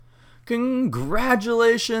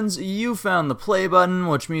Congratulations, you found the play button,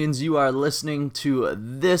 which means you are listening to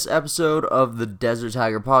this episode of the Desert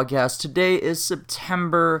Tiger Podcast. Today is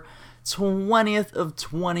September 20th of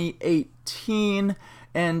 2018,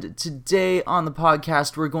 and today on the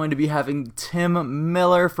podcast we're going to be having Tim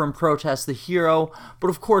Miller from Protest the Hero. But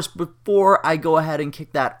of course, before I go ahead and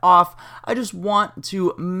kick that off, I just want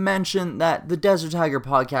to mention that the Desert Tiger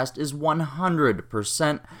Podcast is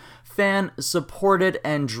 100% fan-supported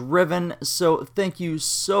and driven, so thank you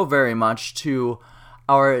so very much to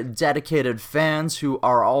our dedicated fans who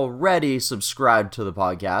are already subscribed to the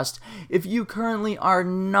podcast. If you currently are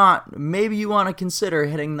not, maybe you want to consider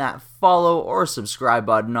hitting that follow or subscribe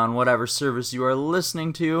button on whatever service you are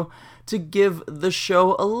listening to give the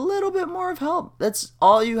show a little bit more of help. That's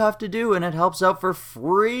all you have to do, and it helps out for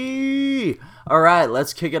free. Alright,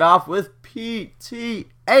 let's kick it off with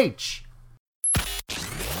PTH.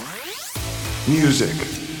 Music,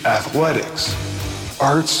 athletics,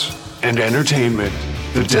 arts, and entertainment.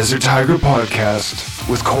 The Desert Tiger Podcast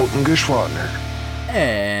with Colton Geschwantner.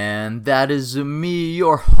 And that is me,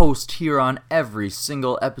 your host here on every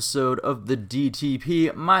single episode of the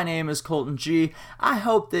DTP. My name is Colton G. I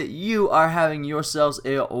hope that you are having yourselves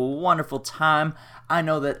a wonderful time. I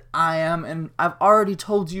know that I am, and I've already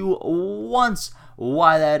told you once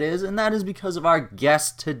why that is, and that is because of our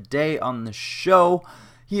guest today on the show.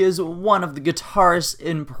 He is one of the guitarists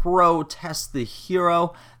in Protest the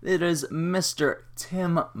Hero. It is Mr.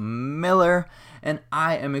 Tim Miller, and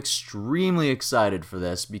I am extremely excited for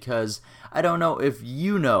this because I don't know if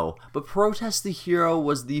you know, but Protest the Hero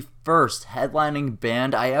was the first headlining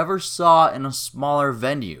band I ever saw in a smaller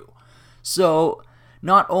venue. So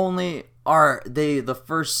not only are they the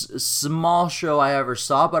first small show I ever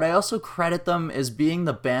saw, but I also credit them as being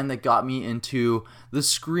the band that got me into the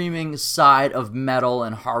screaming side of metal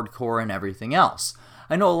and hardcore and everything else.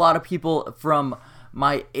 I know a lot of people from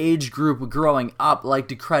my age group growing up like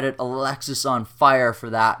to credit Alexis on Fire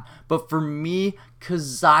for that, but for me,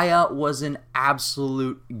 Keziah was an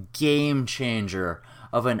absolute game changer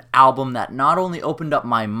of an album that not only opened up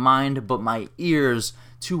my mind, but my ears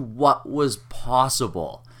to what was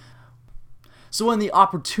possible. So when the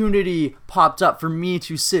opportunity popped up for me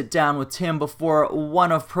to sit down with Tim before one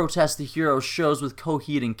of Protest the Hero's shows with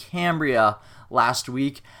Coheed and Cambria last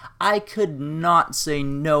week, I could not say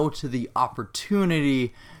no to the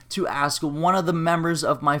opportunity to ask one of the members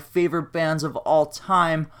of my favorite bands of all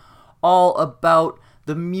time all about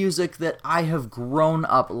the music that I have grown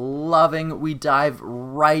up loving. We dive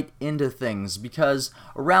right into things because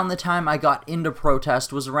around the time I got into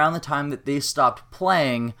Protest was around the time that they stopped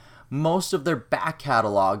playing most of their back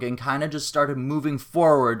catalog and kind of just started moving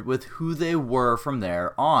forward with who they were from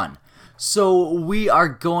there on. So we are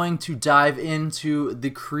going to dive into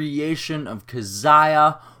the creation of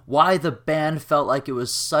Keziah, why the band felt like it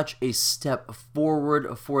was such a step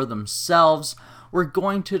forward for themselves. We're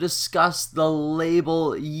going to discuss the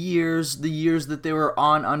label years, the years that they were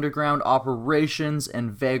on Underground Operations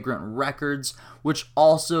and Vagrant Records, which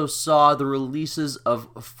also saw the releases of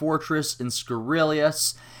Fortress and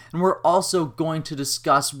Scurrilous. And we're also going to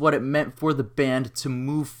discuss what it meant for the band to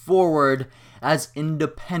move forward as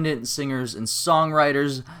independent singers and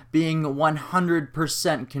songwriters, being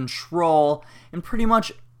 100% control in pretty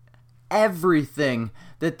much everything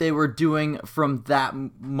that they were doing from that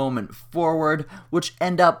moment forward, which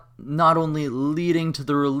end up not only leading to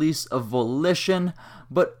the release of Volition,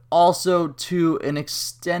 but also to an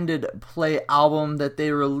extended play album that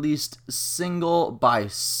they released single by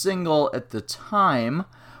single at the time,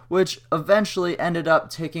 which eventually ended up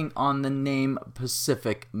taking on the name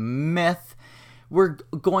Pacific Myth. We're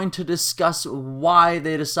going to discuss why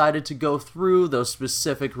they decided to go through those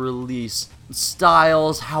specific release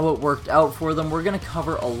styles, how it worked out for them. We're going to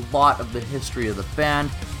cover a lot of the history of the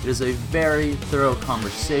band. It is a very thorough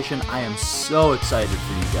conversation. I am so excited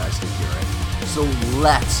for you guys to hear it. So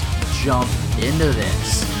let's jump into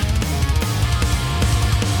this.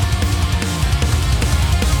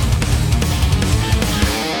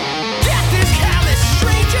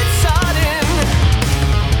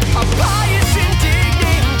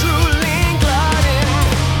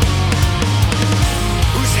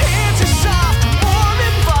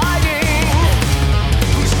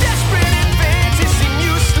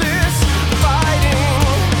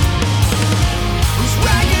 Whose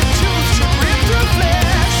ragged tooth should rip through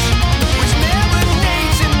flesh, which never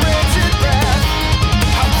nates in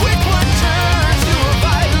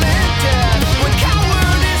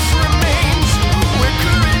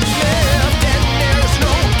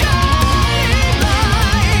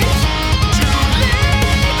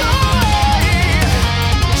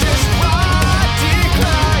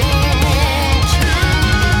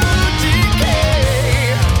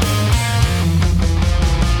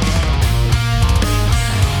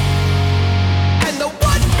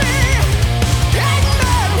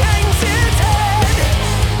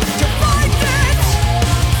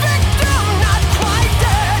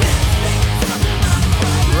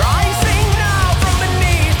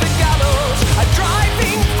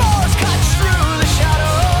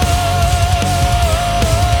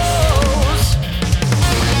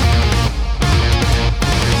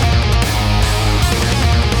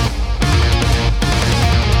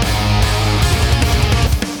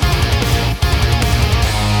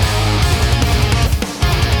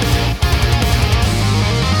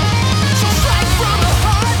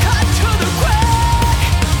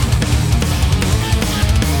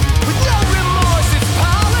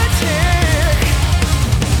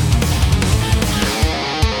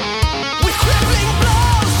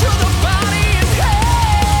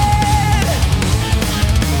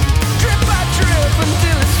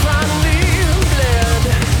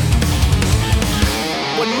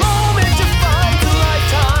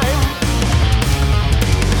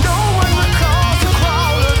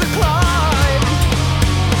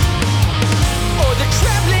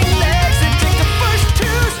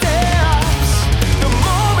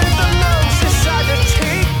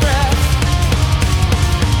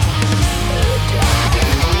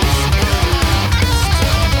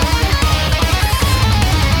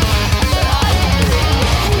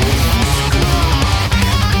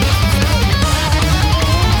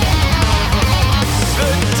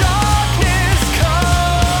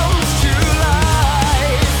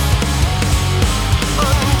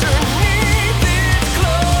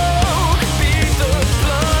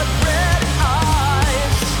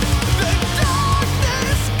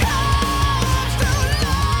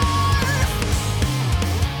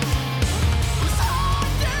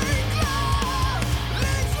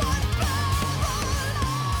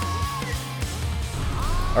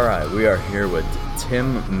All right, we are here with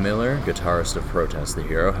Tim Miller, guitarist of Protest the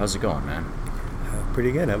Hero. How's it going, man?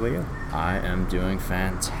 Pretty good. How about you? I am doing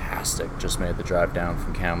fantastic. Just made the drive down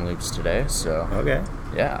from Kamloops today, so... Okay.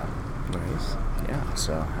 Yeah. Nice. Yeah,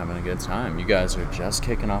 so having a good time. You guys are just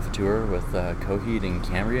kicking off a tour with Coheed and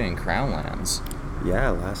Cambria and Crownlands.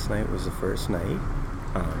 Yeah, last night was the first night.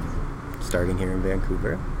 Starting here in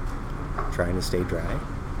Vancouver. Trying to stay dry.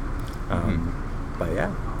 But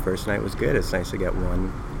yeah, first night was good. It's nice to get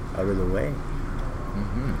one out of the way.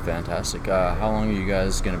 Fantastic. How long are you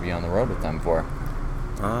guys going to be on the road with them for?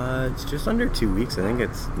 It's just under 2 weeks. I think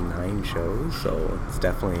it's 9 shows, so it's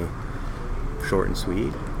definitely short and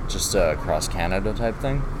sweet. Just a cross Canada type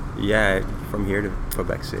thing? Yeah, from here to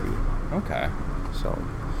Quebec City. Okay. So,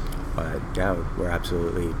 but yeah, we're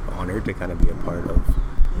absolutely honored to kind of be a part of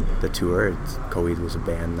the tour. Coheed was a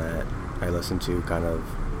band that I listened to kind of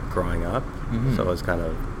growing up, so it's kind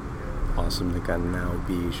of awesome to kind of now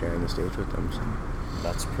be sharing the stage with them. So.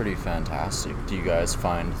 That's pretty fantastic. Do you guys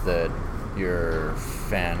find that your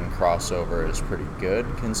fan crossover is pretty good,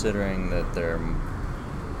 considering that they're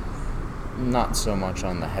not so much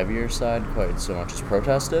on the heavier side, quite so much as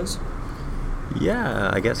Protest is? Yeah,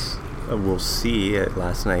 I guess we'll see.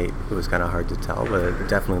 Last night it was kind of hard to tell, but it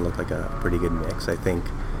definitely looked like a pretty good mix. I think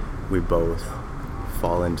we both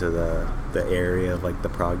fall into the area of like the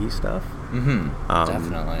proggy stuff.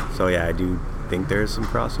 Definitely. So yeah, I do think there's some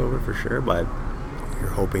crossover for sure, but you're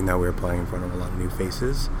hoping that we're playing in front of a lot of new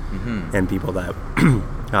faces and people that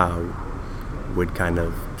would kind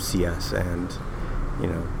of see us and, you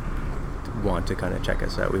know, want to kind of check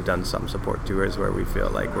us out. We've done some support tours where we feel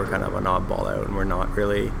like we're kind of an oddball out and we're not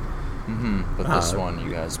really... But this one,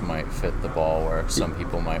 you guys might fit the ball where some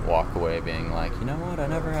people might walk away being like, you know what, I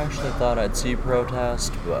never actually thought I'd see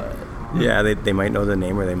Protest, but... Yeah, they might know the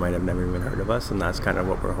name or they might have never even heard of us, and that's kind of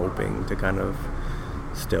what we're hoping to kind of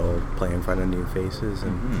still play in front of new faces.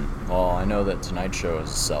 And Well, I know that tonight's show is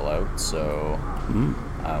a sellout, so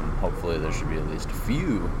hopefully there should be at least a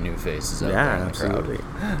few new faces out there in the crowd. absolutely.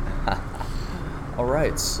 All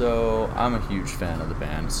right, so I'm a huge fan of the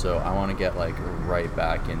band, so I want to get like right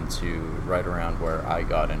back into right around where I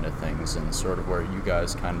got into things and sort of where you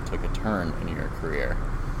guys kind of took a turn in your career.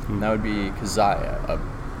 And that would be Kazaya, a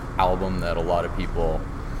album that a lot of people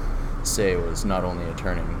say was not only a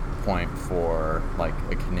turning point for like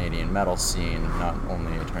a Canadian metal scene, not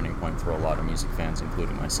only a turning point for a lot of music fans,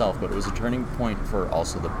 including myself, but it was a turning point for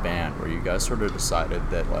also the band, where you guys sort of decided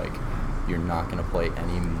that like you're not going to play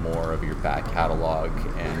any more of your back catalog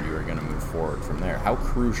and you're going to move forward from there. How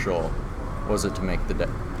crucial was it to make the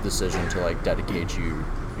decision to like dedicate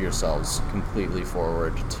yourselves completely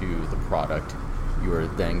forward to the product you were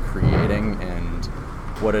then creating, and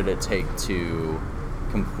what did it take to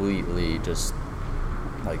completely just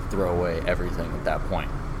like throw away everything at that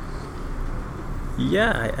point?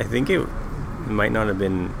 Yeah, I think it might not have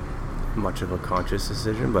been much of a conscious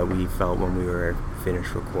decision, but we felt when we were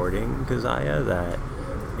finished recording Kazaya that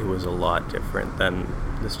it was a lot different than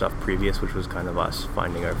the stuff previous, which was kind of us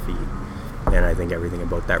finding our feet. And I think everything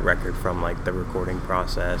about that record, from like the recording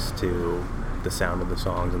process to the sound of the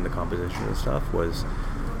songs and the composition and stuff, was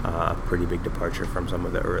a pretty big departure from some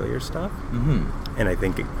of the earlier stuff. And I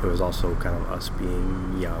think it was also kind of us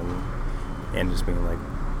being young and just being like,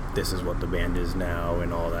 this is what the band is now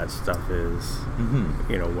and all that stuff is,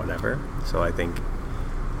 you know, whatever. So I think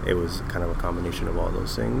it was kind of a combination of all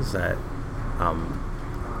those things that,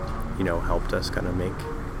 you know, helped us kind of make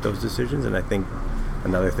those decisions. And I think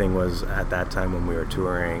another thing was, at that time when we were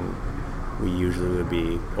touring, we usually would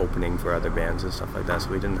be opening for other bands and stuff like that, so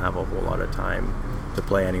we didn't have a whole lot of time to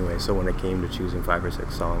play anyway. So when it came to choosing 5 or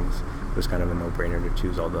 6 songs, it was kind of a no-brainer to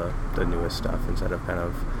choose all the newest stuff instead of kind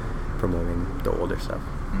of promoting the older stuff.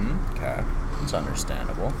 Okay, it's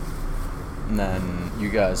understandable. And then you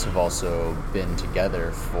guys have also been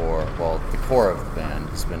together for, well, the core of the band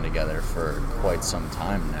has been together for quite some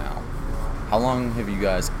time now. How long have you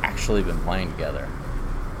guys actually been playing together?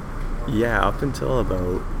 Yeah, up until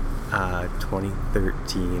about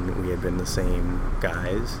 2013, we had been the same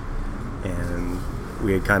guys, and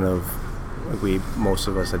we had kind of, most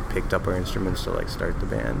of us had picked up our instruments to like start the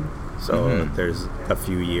band. So there's a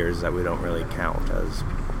few years that we don't really count as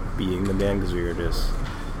being the band, because we were just,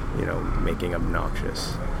 you know, making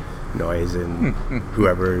obnoxious noise in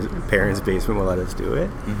whoever's parents' basement will let us do it.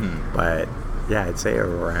 But yeah, I'd say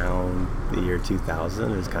around the year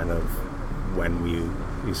 2000 is kind of when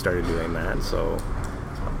we started doing that. So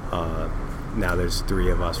now there's 3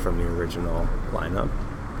 of us from the original lineup.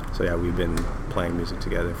 So yeah, we've been playing music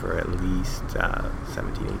together for at least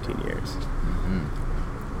 17, 18 years.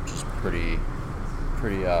 Which is pretty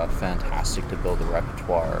pretty fantastic to build a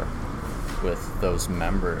repertoire with those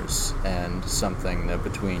members, and something that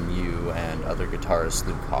between you and other guitarist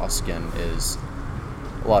Luke Hoskin is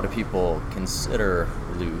a lot of people consider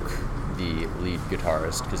Luke the lead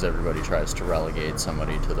guitarist because everybody tries to relegate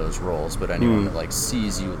somebody to those roles, but anyone that like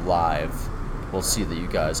sees you live will see that you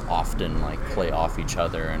guys often like play off each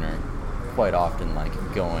other and are quite often like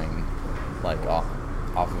going like off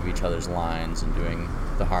of each other's lines and doing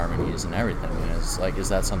the harmonies and everything. And it's like, is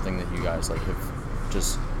that something that you guys like have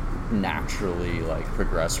just naturally like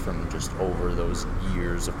progressed from just over those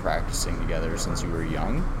years of practicing together since you were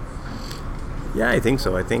young? Yeah, I think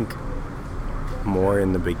so. I think more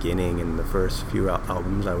in the beginning, in the first few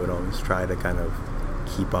albums, I would always try to kind of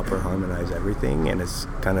keep up or harmonize everything, and it's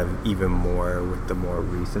kind of even more with the more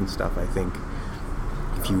recent stuff. I think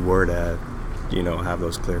if you were to, you know, have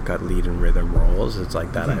those clear-cut lead and rhythm roles, it's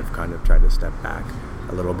like that. I've kind of tried to step back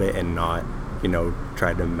a little bit and not, you know,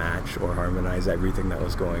 try to match or harmonize everything that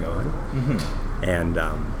was going on. And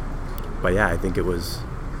but yeah, I think it was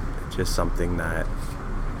just something that,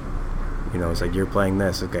 you know, it's like, you're playing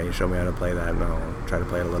this, okay, show me how to play that, and I'll try to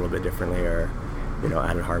play it a little bit differently, or, you know,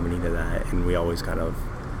 add a harmony to that. And we always kind of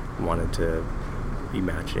wanted to be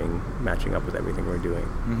matching up with everything we're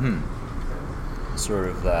doing. Sort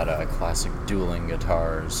of that classic dueling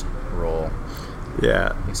guitars role.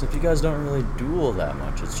 Yeah. Except you guys don't really duel that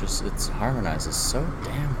much. It's harmonizes so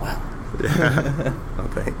damn well. Yeah. Oh,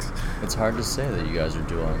 thanks. It's hard to say that you guys are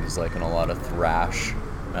dueling, because like in a lot of thrash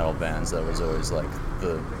metal bands, that was always like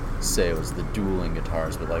it was the dueling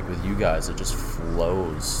guitars, but like with you guys, it just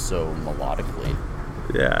flows so melodically.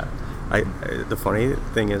 Yeah. The funny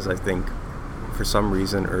thing is, I think for some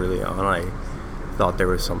reason early on, I thought there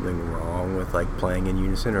was something wrong with like playing in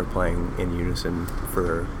unison or playing in unison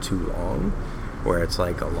for too long, where it's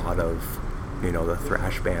like a lot of, you know, the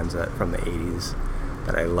thrash bands from the 80s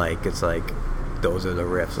that I like, it's like those are the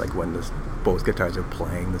riffs, like when both guitars are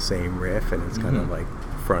playing the same riff and it's kind of like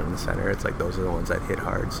front and center, it's like those are the ones that hit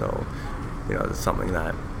hard. So, you know, it's something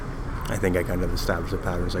that I think I kind of established a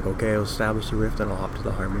pattern. It's like, okay, I'll establish the riff, then I'll hop to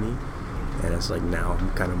the harmony. And it's like now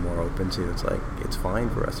I'm kind of more open to, it's like, it's fine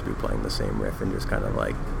for us to be playing the same riff and just kind of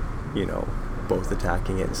like, you know, both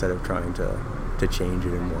attacking it instead of trying to change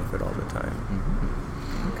it and morph it all the time.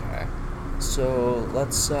 Okay. So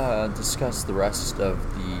let's discuss the rest of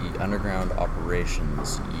the Underground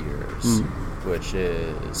Operations years, which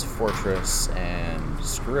is Fortress and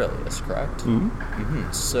Scurrilous, correct?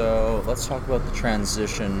 So let's talk about the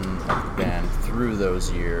transition of the band through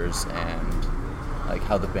those years and like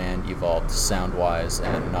how the band evolved sound-wise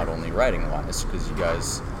and not only writing-wise, because you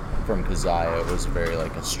guys from Keziah, it was very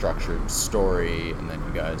like a structured story, and then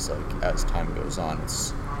you guys, like, as time goes on,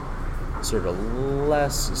 it's sort of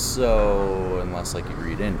less so unless like you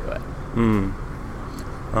read into it.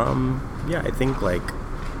 Yeah, I think like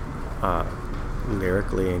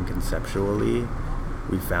lyrically and conceptually,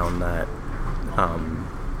 we found that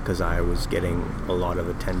Keziah was getting a lot of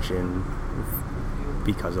attention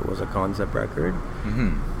because it was a concept record,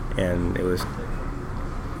 and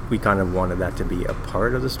we kind of wanted that to be a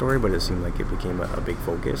part of the story, but it seemed like it became a big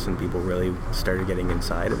focus and people really started getting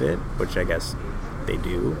inside of it, which I guess they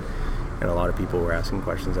do, and a lot of people were asking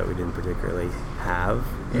questions that we didn't particularly have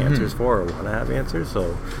answers for or want to have answers.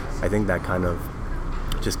 So I think that kind of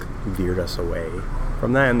just veered us away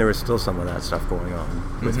from that, and there was still some of that stuff going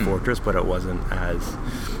on with Fortress, but it wasn't as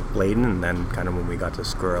blatant. And then kind of when we got to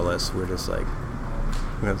Scurrilous, we're just like,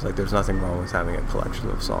 you know, it's like there's nothing wrong with having a collection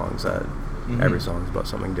of songs that every song's about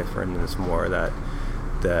something different, and it's more that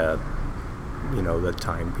the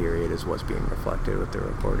time period is what's being reflected with the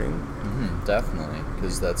recording. Definitely,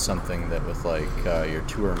 because that's something that with like your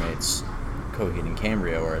tour mates Coheed and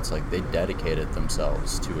Cambria, where it's like they dedicated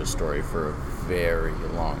themselves to a story for a very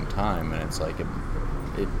long time, and it's like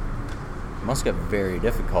it must get very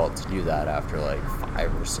difficult to do that after like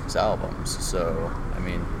 5 or 6 albums. So I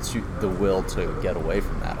mean, the will to get away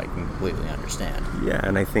from that, I can completely understand. Yeah,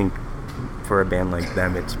 and I think for a band like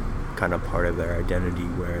them, it's kind of part of their identity,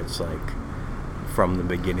 where it's like from the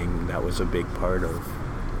beginning that was a big part of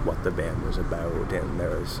what the band was about, and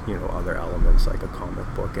there's, you know, other elements like a comic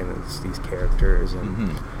book and it's these characters,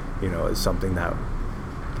 and you know, it's something that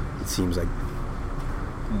it seems like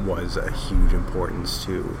was a huge importance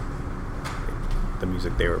to the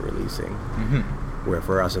music they were releasing. Where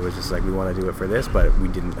for us it was just like, we want to do it for this, but we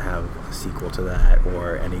didn't have a sequel to that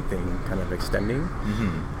or anything kind of extending.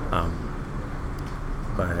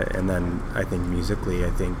 And then I think musically,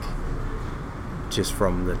 I think just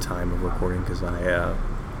from the time of recording Keziah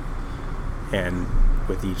and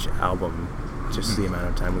with each album, just the amount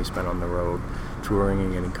of time we spent on the road, touring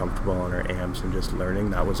and getting comfortable on our amps and just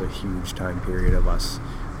learning, that was a huge time period of us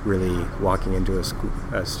really walking into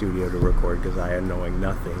a studio to record Gazaya knowing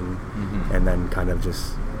nothing, and then kind of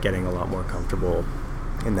just getting a lot more comfortable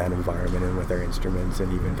in that environment and with our instruments,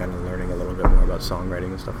 and even kind of learning a little bit more about songwriting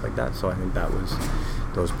and stuff like that. So I think that was,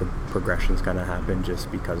 those progressions kind of happened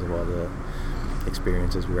just because of all the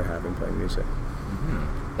experiences we were having playing music.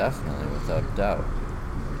 Definitely, without a doubt.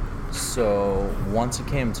 So once it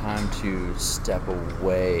came time to step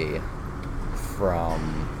away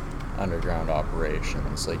from underground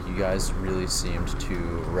operations, like, you guys really seemed to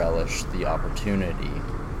relish the opportunity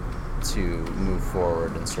to move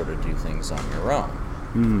forward and sort of do things on your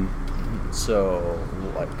own. So,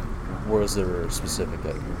 like, was there a specific,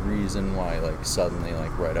 like, reason why, like, suddenly,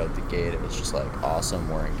 like, right out the gate it was just like, awesome,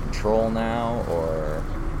 we're in control now, or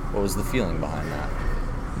what was the feeling behind that?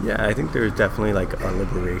 Yeah, I think there's definitely like a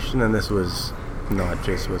liberation, and this was not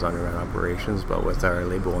just with underground operations, but with our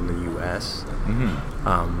label in the US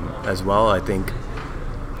as well. I think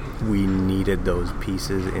we needed those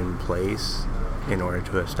pieces in place in order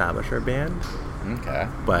to establish our band. Okay.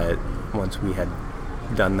 But once we had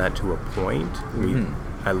done that to a point, we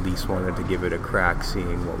at least wanted to give it a crack,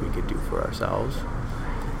 seeing what we could do for ourselves.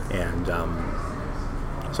 And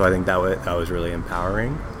so I think that was really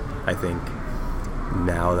empowering. I think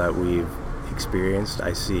now that we've experienced,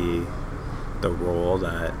 I see the role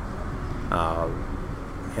that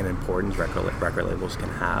and importance record labels can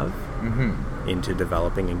have into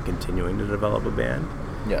developing and continuing to develop a band.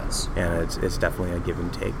 Yes. And it's definitely a give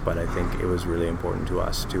and take, but I think it was really important to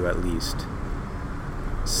us to at least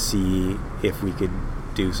see if we could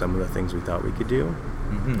do some of the things we thought we could do,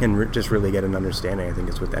 and just really get an understanding. I think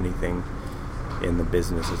it's with anything in the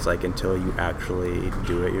business, it's like, until you actually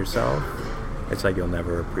do it yourself, it's like you'll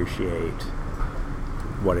never appreciate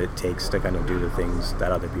what it takes to kind of do the things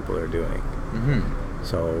that other people are doing.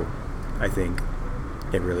 So I think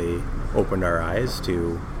it really opened our eyes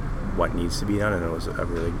to what needs to be done, and it was a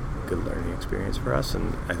really good learning experience for us.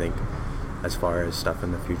 And I think as far as stuff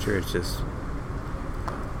in the future, it's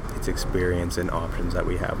experience and options that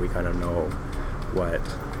we have. We kind of know what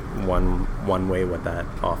one way what that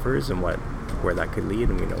offers and where that could lead,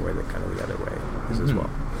 and we know where the kind of the other way is as well.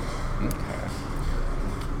 Okay.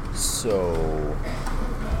 So,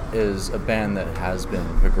 is a band that has been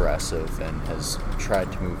progressive and has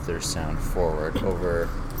tried to move their sound forward over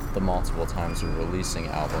the multiple times of releasing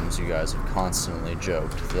albums, you guys have constantly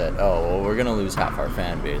joked that, oh, well, we're gonna lose half our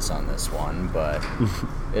fan base on this one, but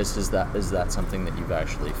is that something that you've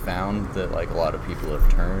actually found, that, like, a lot of people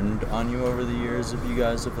have turned on you over the years if you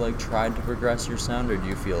guys have, like, tried to progress your sound, or do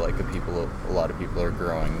you feel like a lot of people are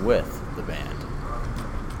growing with the band?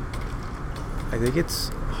 I think it's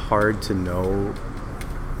hard to know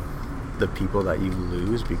the people that you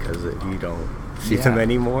lose, because if you don't see them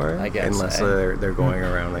anymore, I guess, unless they're going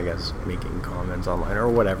around, I guess, making comments online or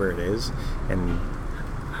whatever it is, and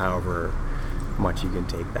however much you can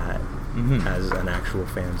take that as an actual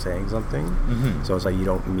fan saying something. So it's like you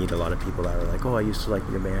don't meet a lot of people that are like, oh, I used to like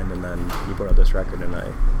your band, and then you put out this record, and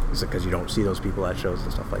it's because you don't see those people at shows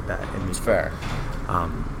and stuff like that. And It's fair.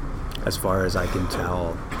 As far as I can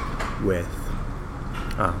tell, with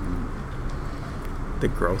the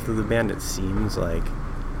growth of the band, it seems like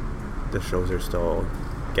the shows are still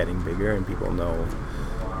getting bigger, and people know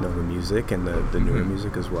the music and the newer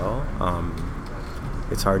music as well.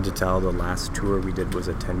 It's hard to tell. The last tour we did was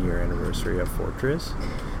a 10-year anniversary of Fortress,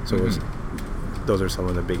 so those are some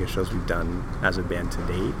of the biggest shows we've done as a band to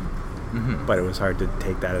date. But it was hard to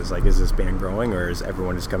take that as, like, is this band growing, or is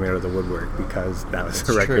everyone just coming out of the woodwork because that was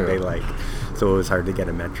the record they like? So it was hard to get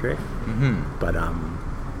a metric. But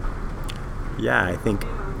yeah, I think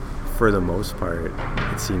for the most part,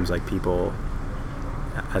 it seems like people,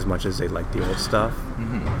 as much as they like the old stuff,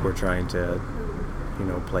 we're trying to,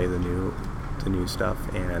 play the new stuff,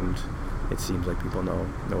 and it seems like people know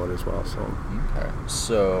it as well. So Okay.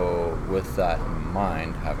 So with that in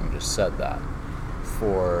mind, having just said that,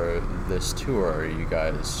 for this tour, are you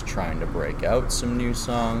guys trying to break out some new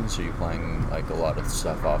songs? Are you playing, like, a lot of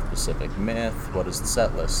stuff off Pacific Myth? What does the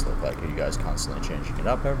set list look like? Are you guys constantly changing it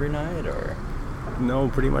up every night, or? No,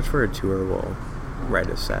 pretty much for a tour we'll write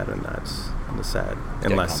a set, and that's the set.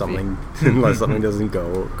 Get Unless comfy. something doesn't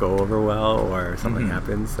go over well, or something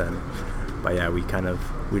happens, then. But yeah, we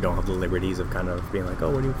don't have the liberties of kind of being like, oh,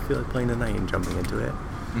 what do you feel like playing tonight, and jumping into it.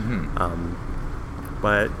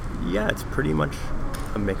 But yeah, it's pretty much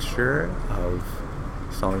a mixture of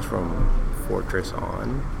songs from Fortress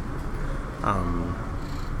on,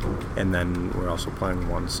 and then we're also playing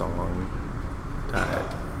one song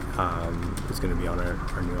that is going to be on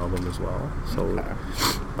our new album as well. So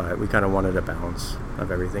but we kind of wanted a balance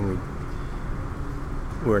of everything.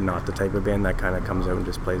 We're not the type of band that kind of comes out and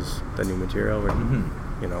just plays the new material.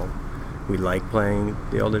 You know, we like playing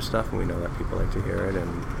the older stuff, and we know that people like to hear it,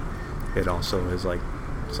 and it also is like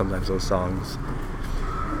sometimes those songs,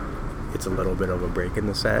 it's a little bit of a break in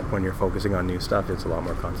the set. When you're focusing on new stuff, it's a lot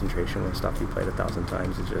more concentration. When stuff you played 1,000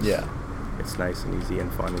 times, it's just it's nice and easy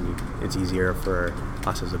and fun, and it's easier for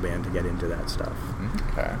us as a band to get into that stuff.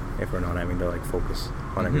 Okay. If we're not having to like focus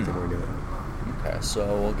on everything we're doing. Okay, so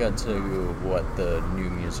we'll get to what the new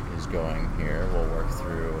music is going here. We'll work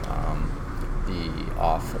through the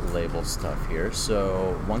off-label stuff here.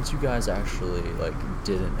 So once you guys actually like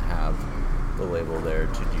didn't have the label there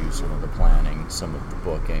to do some of the planning, some of the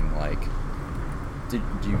booking, like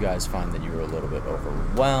do you guys find that you were a little bit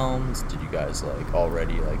overwhelmed? Did you guys like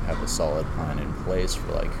already like have a solid plan in place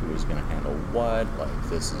for like who was gonna handle what? Like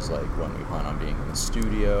this is like when we plan on being in the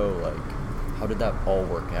studio. Like how did that all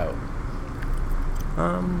work out?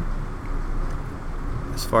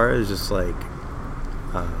 As far as just like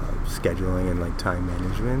scheduling and like time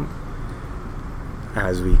management,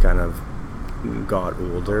 as we kind of got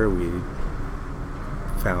older, we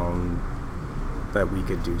found that we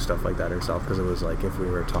could do stuff like that ourselves, because it was like if we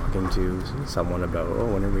were talking to someone about, oh,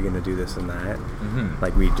 when are we going to do this and that,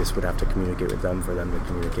 like we just would have to communicate with them for them to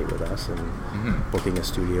communicate with us, and booking a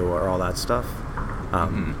studio or all that stuff,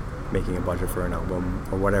 making a budget for an album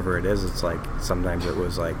or whatever it is. It's like sometimes it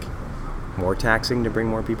was like more taxing to bring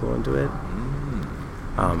more people into it.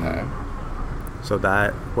 Okay. So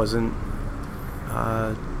that wasn't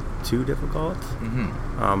too difficult.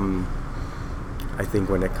 I think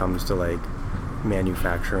when it comes to like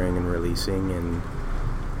manufacturing and releasing and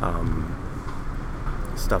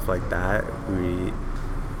stuff like that, we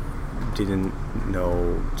didn't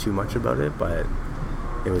know too much about it, but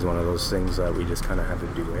it was one of those things that we just kind of had to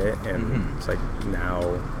do it. And it's like now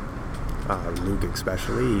Luke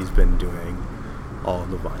especially, he's been doing all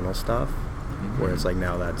the vinyl stuff, where it's like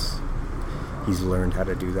now he's learned how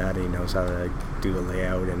to do that, and he knows how to do the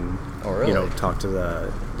layout and you know, talk to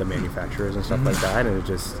the manufacturers and stuff like that. And it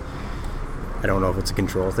just, I don't know if it's a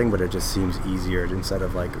control thing, but it just seems easier. Instead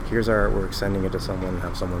of like, here's our artwork, sending it to someone and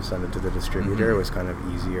have someone send it to the distributor, it was kind of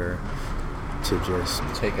easier to just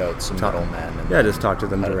take out some middlemen and just talk to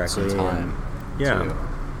them directly.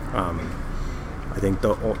 I think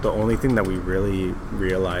the only thing that we really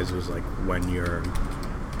realized was like when you're,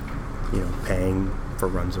 you know, paying for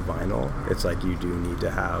runs of vinyl, it's like you do need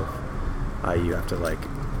to have you have to like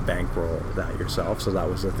bankroll that yourself. So that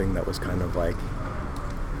was the thing that was kind of like,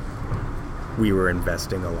 we were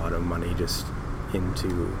investing a lot of money just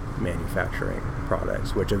into manufacturing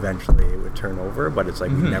products, which eventually it would turn over, but it's like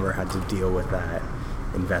we never had to deal with that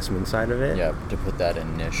investment side of it. Yeah, to put that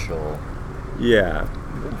initial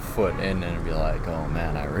foot in and be like, oh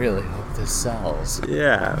man, I really hope this sells.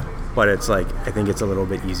 Yeah, but it's like, I think it's a little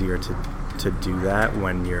bit easier to do that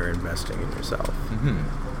when you're investing in yourself,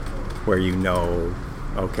 where you know,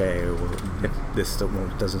 okay, well, if this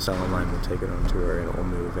doesn't sell online, we'll take it on tour and it will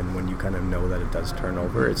move. And when you kind of know that it does turn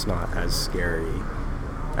over, it's not as scary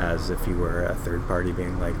as if you were a third party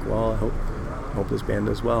being like, well, I hope this band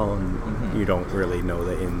does well, and you don't really know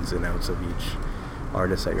the ins and outs of each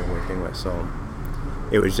artist that you're working with. So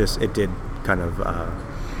it did kind of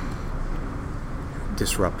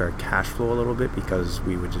disrupt our cash flow a little bit, because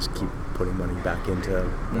we would just keep putting money back into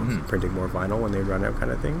printing more vinyl when they run out,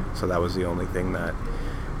 kind of thing. So that was the only thing that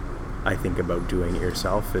I think about doing it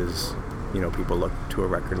yourself is, you know, people look to a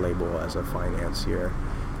record label as a financier,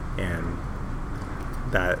 and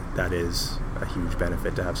that is a huge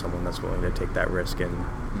benefit to have someone that's willing to take that risk and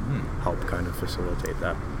help kind of facilitate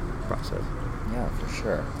that process. Yeah, for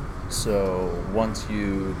sure. So once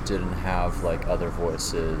you didn't have like other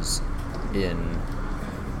voices in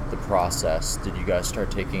the process, did you guys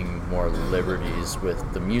start taking more liberties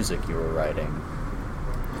with the music you were writing?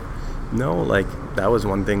 No, like that was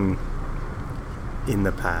one thing in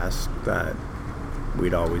the past that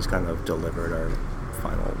we'd always kind of delivered our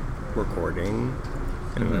final recording,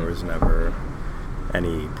 and there was never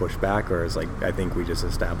any pushback, or it's like, I think we just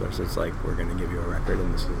established it's like, we're going to give you a record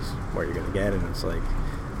and this is what you're going to get, and it's like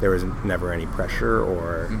there was never any pressure,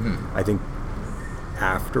 or I think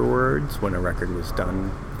afterwards when a record was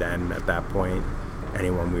done, then at that point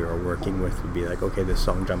anyone we were working with would be like, okay, this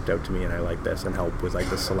song jumped out to me and I like this, and help with like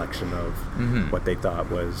the selection of what they thought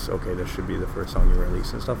was, okay, this should be the first song you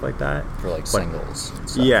release and stuff like that. For like singles and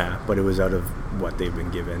stuff. Yeah, but it was out of what they've been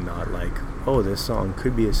given, not like, oh, this song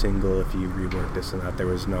could be a single if you rework this and that. There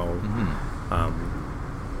was no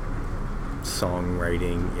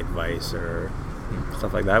songwriting advice or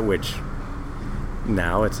stuff like that, which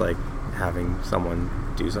now it's like having someone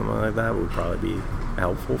do something like that would probably be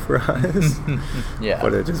helpful for us. Yeah.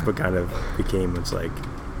 But it just kind of became, it's like,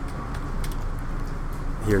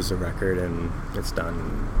 here's the record and it's done.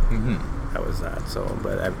 Mm-hmm. That was that. So,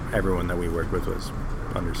 but everyone that we worked with was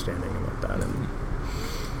understanding about that. And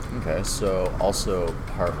Okay, so also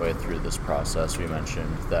partway through this process, we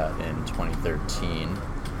mentioned that in 2013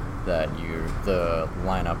 that the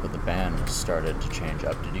lineup of the band started to change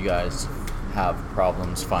up. Did you guys have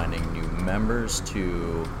problems finding new members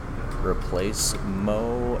to replace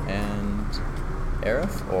Mo and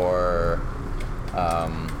Arif, or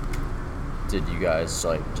did you guys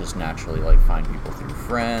just naturally find people through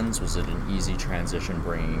friends? Was it an easy transition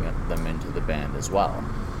bringing them into the band as well?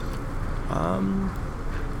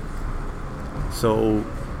 So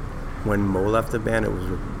when Mo left the band, it was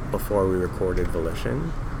before we recorded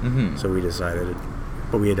Volition. Mm-hmm. So we decided,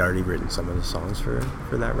 but we had already written some of the songs for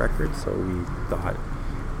that record, so we thought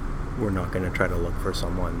we're not going to try to look for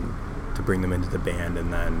someone to bring them into the band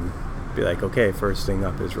and then be like, okay, first thing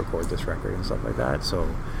up is record this record and stuff like that. So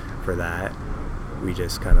for that, we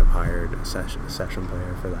just kind of hired a session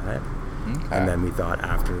player for that. Okay. And then we thought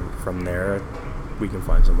from there, we can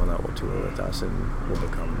find someone that will tour with us and will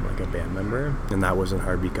become a band member. And that wasn't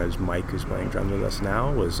hard because Mike, who's playing drums with us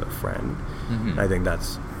now, was a friend. Mm-hmm. I think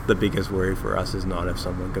that's the biggest worry for us, is not if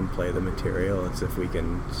someone can play the material, it's if we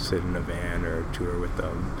can sit in a van or tour with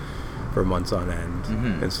them for months on end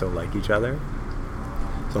and still like each other.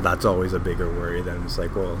 So that's always a bigger worry than it's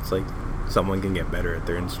like someone can get better at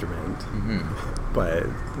their instrument, but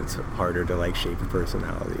it's harder to shape a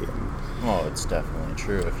personality. Well, it's definitely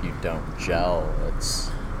true. If you don't gel,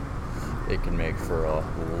 it can make for a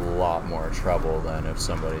lot more trouble than if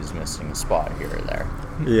somebody's missing a spot here or there.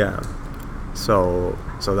 Yeah. So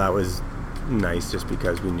that was nice, just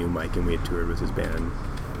because we knew Mike and we had toured with his band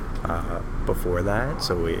before that,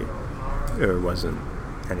 so there wasn't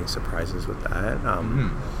any surprises with that.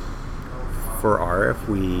 For RF,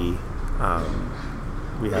 we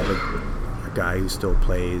have a guy who still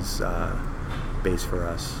plays bass for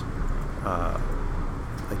us.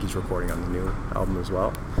 He's recording on the new album as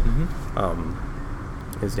well.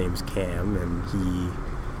 His name's Cam, and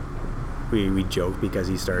we joke because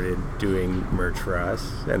he started doing merch for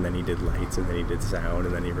us, and then he did lights, and then he did sound,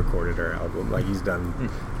 and then he recorded our album. He's done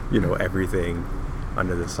everything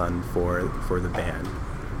under the sun for the band.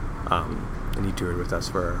 And he toured with us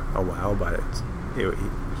for a while, but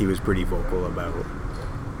he was pretty vocal about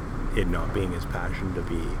it not being his passion to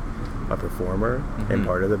be a performer and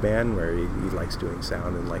part of the band, where he likes doing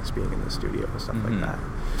sound and likes being in the studio and stuff like that.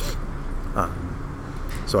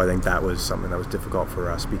 So I think that was something that was difficult for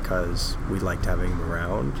us, because we liked having him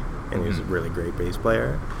around, and he was a really great bass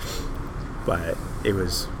player. But it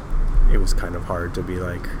was kind of hard to be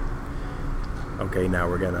like, okay, now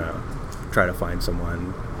we're gonna try to find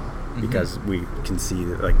someone, because we can see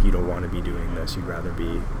that you don't want to be doing this, you'd rather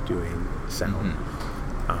be doing sound.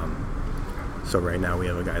 So right now we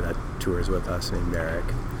have a guy that tours with us named Eric,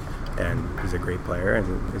 and he's a great player,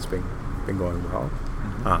 and it's been going well.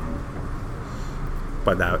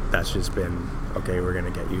 But that's just been, okay, we're gonna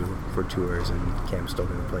get you for tours, and Cam's still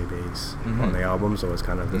gonna play bass on the album, so it's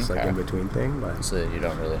kind of this in between thing. But so you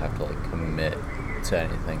don't really have to commit to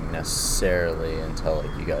anything necessarily until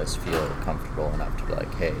you guys feel comfortable enough to be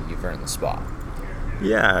like, hey, you've earned the spot.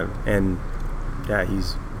 Yeah, and yeah,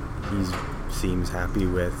 he's seems happy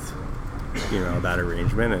with that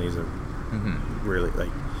arrangement, and he's a really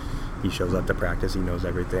he shows up to practice, he knows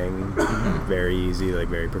everything, very easy,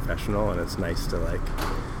 very professional, and it's nice to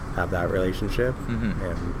have that relationship.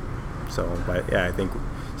 And so, but yeah, I think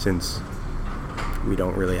since we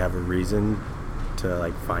don't really have a reason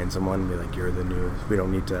to find someone, be like, you're the new, we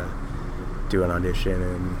don't need to do an audition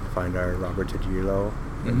and find our Robert Trujillo.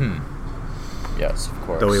 Yes, of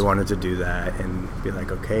course. Though we wanted to do that and be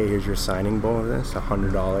like, okay, here's your signing bonus,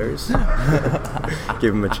 $100.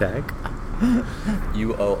 Give him a check.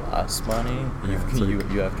 You owe us money. You have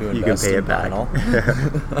to invest you can pay in it back. vinyl.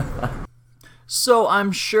 So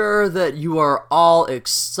I'm sure that you are all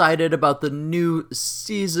excited about the new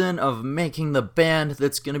season of Making the Band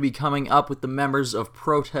that's going to be coming up with the members of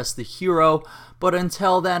Protest the Hero. But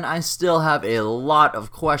until then, I still have a lot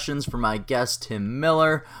of questions for my guest, Tim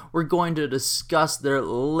Miller. We're going to discuss their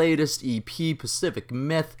latest EP, Pacific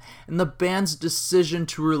Myth, and the band's decision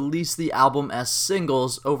to release the album as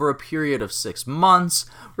singles over a period of 6 months.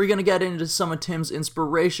 We're going to get into some of Tim's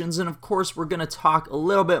inspirations, and of course, we're going to talk a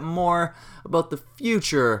little bit more about the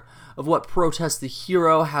future of what Protest the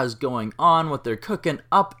Hero has going on, what they're cooking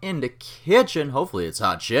up in the kitchen. Hopefully it's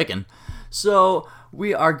hot chicken. So,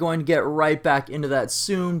 We are going to get right back into that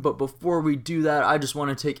soon, but before we do that, I just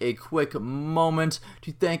want to take a quick moment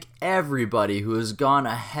to thank everybody who has gone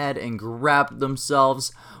ahead and grabbed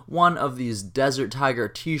themselves one of these Desert Tiger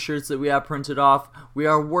t-shirts that we have printed off. We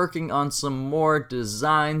are working on some more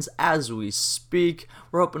designs as we speak.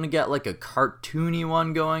 We're hoping to get like a cartoony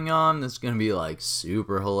one going on that's going to be like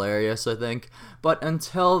super hilarious, I think. But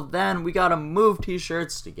until then, we gotta move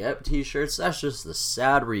t-shirts to get t-shirts. That's just the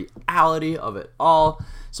sad reality of it all.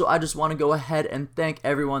 So I just want to go ahead and thank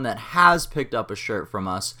everyone that has picked up a shirt from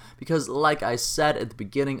us, because like I said at the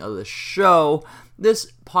beginning of the show,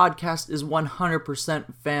 this podcast is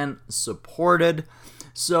 100% fan supported.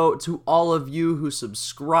 So to all of you who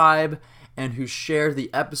subscribe and who share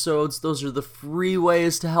the episodes, those are the free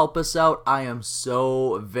ways to help us out. I am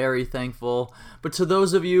so very thankful. But to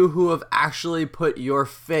those of you who have actually put your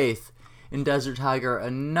faith in Desert Tiger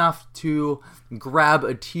enough to grab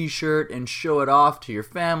a t-shirt and show it off to your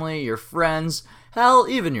family, your friends, hell,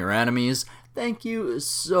 even your enemies, thank you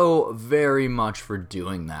so very much for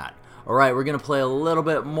doing that. Alright, we're going to play a little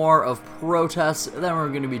bit more of Protest, then we're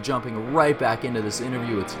going to be jumping right back into this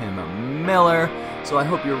interview with Tim Miller. So I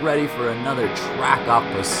hope you're ready for another track off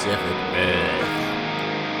Pacific Myth.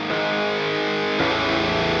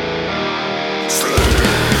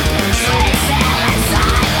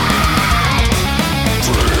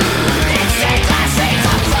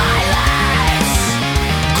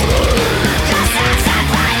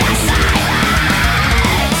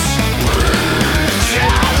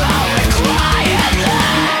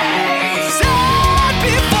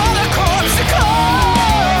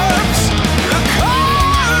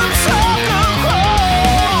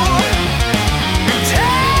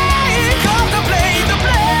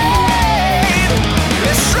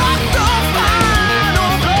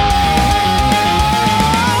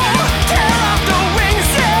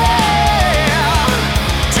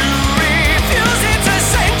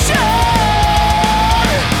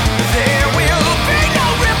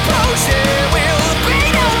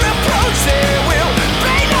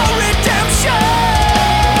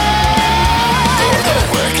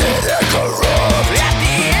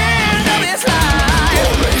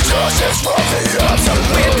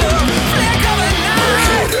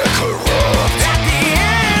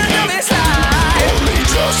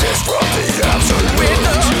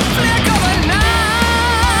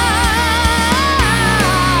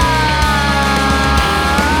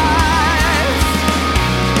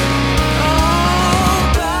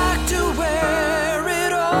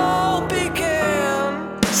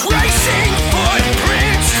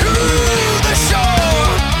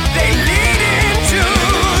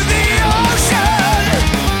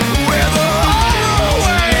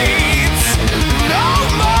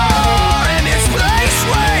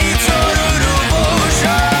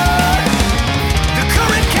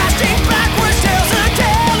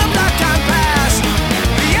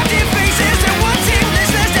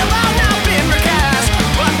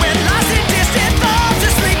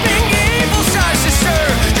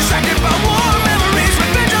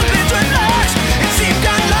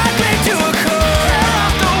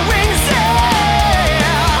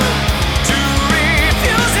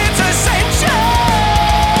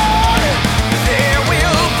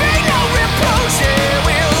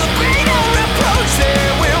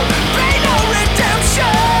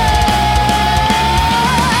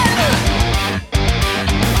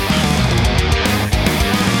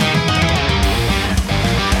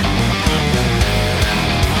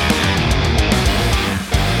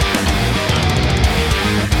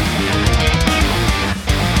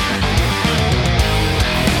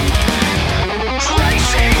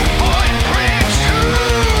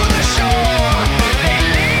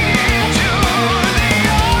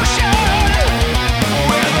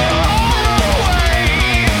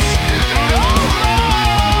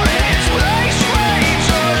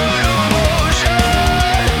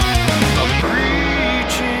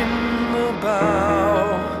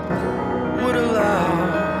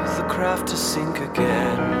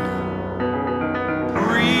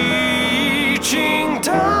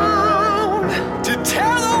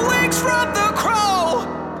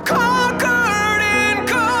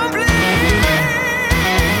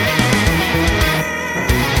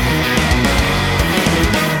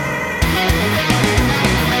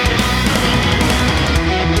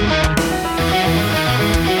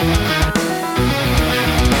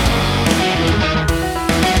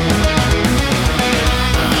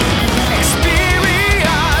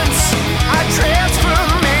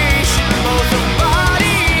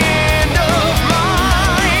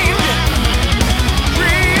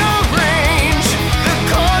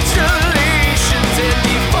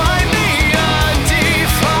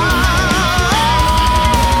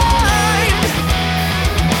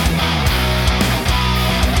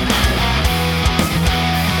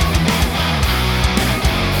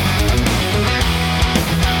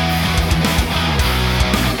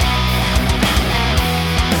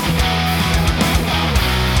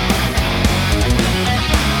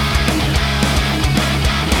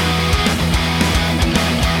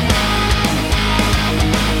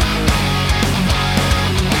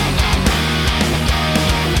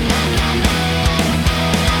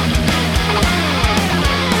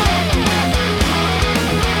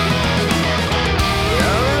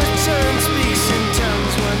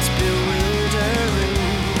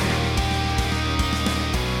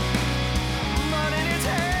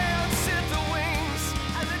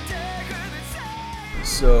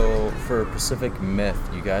 Specific Myth,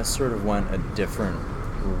 you guys sort of went a different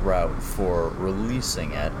route for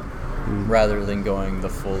releasing it. Rather than going the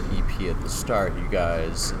full EP at the start, you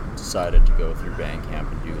guys decided to go through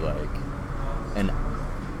Bandcamp and do like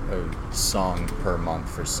a song per month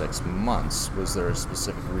for 6 months. Was there a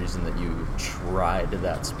specific reason that you tried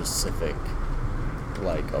that specific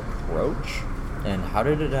like approach? And how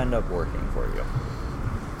did it end up working for you?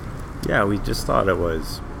 Yeah, we just thought it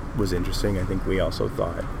was interesting. I think we also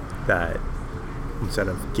thought that instead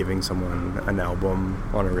of giving someone an album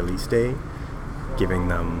on a release day, giving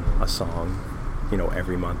them a song,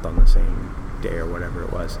 every month on the same day or whatever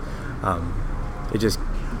it was, it just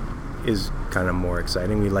is kind of more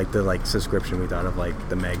exciting. We like the subscription. We thought of like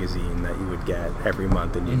the magazine that you would get every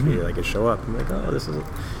month, and you'd be like a show up and like, oh, this is,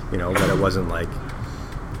 but it wasn't like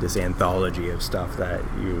this anthology of stuff that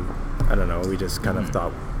I don't know. We just kind of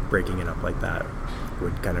thought breaking it up like that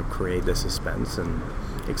would kind of create the suspense and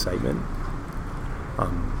excitement.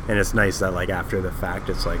 And it's nice that like after the fact,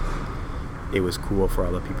 it's like it was cool for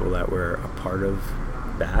all the people that were a part of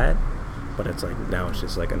that, but it's like now it's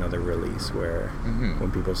just like another release where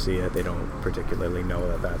when people see it, they don't particularly know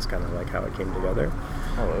that that's kind of like how it came together.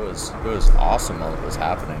 Oh, it was awesome while it was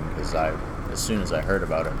happening, because as soon as I heard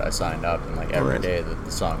about it, I signed up, and like every day that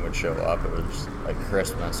the song would show up, it was just like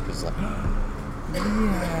Christmas, because like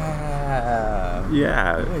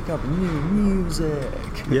yeah, wake up, new music.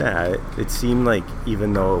 Yeah, it seemed like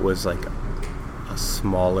even though it was like a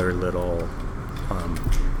smaller little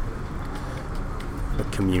a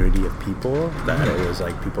community of people, that it was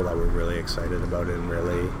like people that were really excited about it and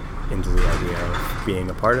really into the idea of being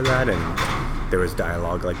a part of that, and there was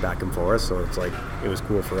dialogue like back and forth, so it's like it was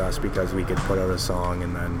cool for us because we could put out a song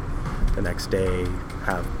and then the next day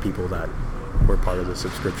have people that were part of the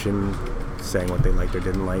subscription saying what they liked or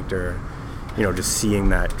didn't like, or just seeing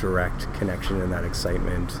that direct connection and that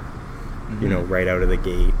excitement right out of the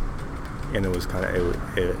gate. And it was kind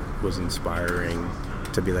of it was inspiring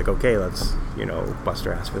to be like, okay, let's bust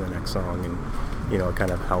our ass for the next song, and it kind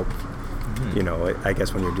of helped. I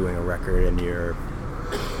guess when you're doing a record and you're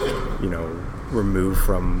removed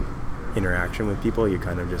from interaction with people, you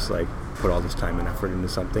kind of just like put all this time and effort into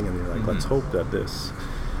something, and you're like, let's hope that this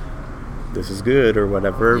is good or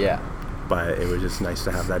whatever. Yeah. But it was just nice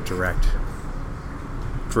to have that direct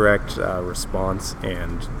response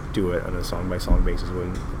and do it on a song by song basis,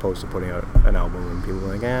 when opposed to putting out an album when people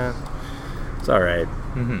were like, it's all right.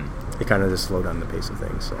 It kind of just slowed down the pace of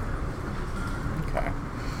things. So okay,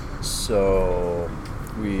 so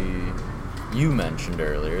you mentioned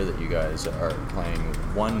earlier that you guys are playing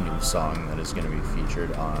one new song that is going to be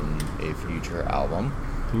featured on a future album.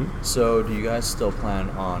 So do you guys still plan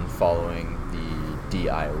on following the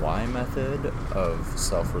DIY method of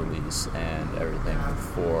self-release and everything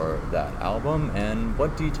for that album? And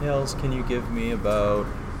what details can you give me about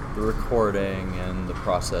the recording and the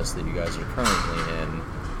process that you guys are currently in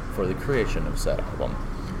for the creation of said album?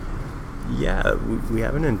 Yeah, we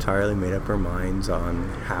haven't entirely made up our minds on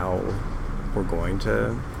how we're going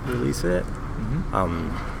to release it,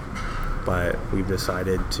 but we've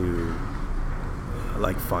decided to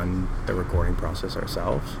fund the recording process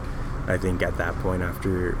ourselves. I think at that point,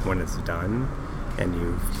 after when it's done and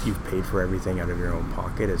you've paid for everything out of your own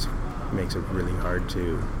pocket, it makes it really hard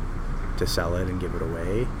to sell it and give it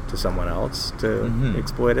away to someone else to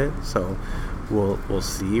exploit it. So we'll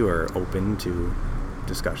see. We're open to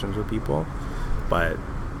discussions with people, but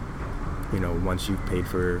once you've paid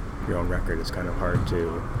for your own record, it's kind of hard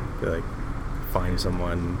to find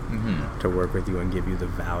someone to work with you and give you the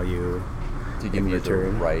value to give you the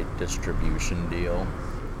right distribution deal.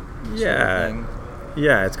 Yeah,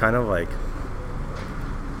 it's kind of like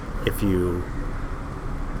if you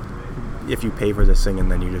pay for this thing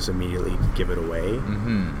and then you just immediately give it away,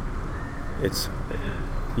 it's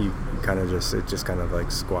you kind of just it just kind of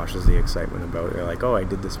like squashes the excitement about it. You're like, oh, I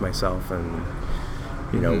did this myself, and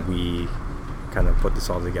we kind of put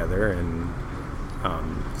this all together, and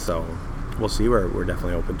so we'll see. We're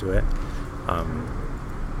definitely open to it.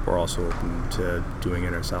 We're also open to doing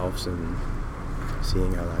it ourselves and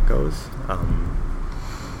seeing how that goes.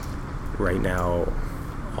 Right now,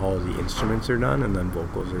 all the instruments are done, and then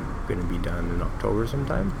vocals are going to be done in October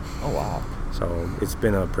sometime. Oh, wow. So it's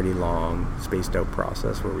been a pretty long, spaced out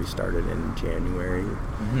process where we started in January.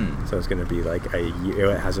 So it's going to be like a year.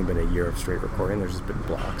 It hasn't been a year of straight recording. There's just been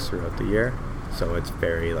blocks throughout the year. So it's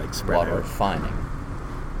very spread out. A lot of refining.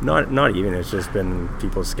 Not even. It's just been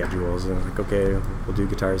people's schedules, and like, okay, we'll do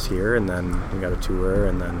guitars here, and then we got a tour,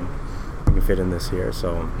 and then we can fit in this here.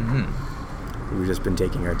 So we've just been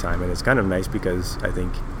taking our time, and it's kind of nice because I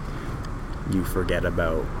think you forget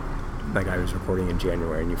about like I was recording in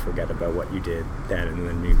January and you forget about what you did then, and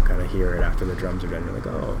then you kind of hear it after the drums are done, you're like,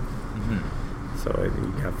 oh. So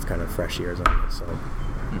you have kind of fresh ears on it. So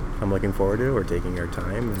I'm looking forward to it. We're taking our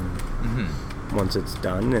time, and once it's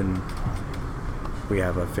done and we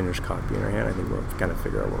have a finished copy in our hand, I think we'll kind of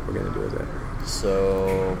figure out what we're going to do with it.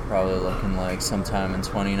 So probably looking like sometime in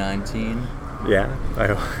 2019? Yeah,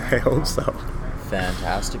 I hope so.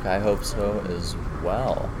 Fantastic. I hope so as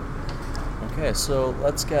well. Okay, so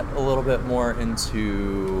let's get a little bit more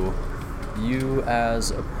into you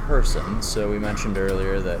as a person. So we mentioned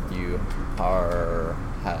earlier that you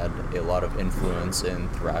had a lot of influence in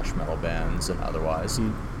thrash metal bands and otherwise.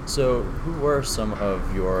 So who were some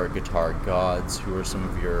of your guitar gods? Who were some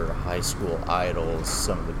of your high school idols?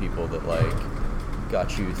 Some of the people that like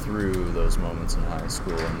got you through those moments in high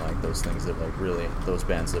school, and like those things that like really, those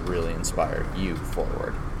bands that really inspired you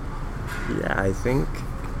forward? Yeah, I think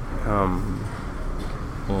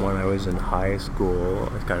when I was in high school,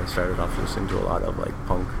 I kind of started off listening to a lot of like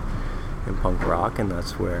punk and punk rock, and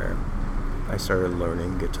that's where I started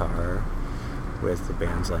learning guitar with the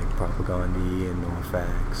bands like Propagandhi and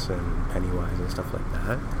NoFX and Pennywise and stuff like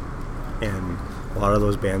that. And a lot of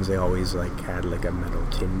those bands, they always like had like a metal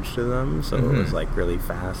tinge to them, so it was like really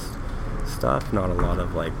fast stuff, not a lot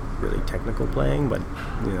of like really technical playing, but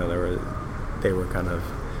you know, they were kind of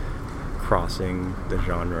crossing the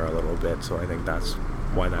genre a little bit, so I think that's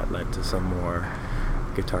why that led to some more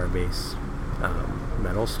guitar-based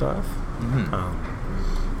metal stuff.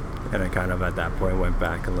 And I kind of at that point went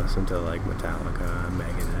back and listened to like Metallica,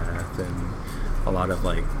 Megadeth, and a lot of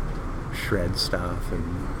like shred stuff,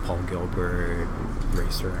 and Paul Gilbert,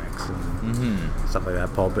 Racer X, and stuff like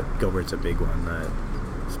that. Paul Gilbert's a big one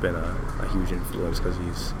that's been a huge influence because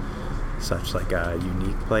he's such like a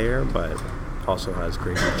unique player, but also has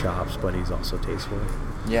crazy chops, but he's also tasteful.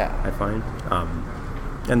 Yeah, I find.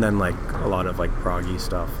 And then like a lot of like proggy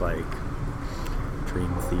stuff like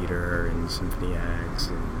Dream Theater and Symphony X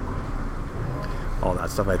and all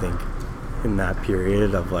that stuff. I think in that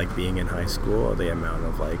period of like being in high school, the amount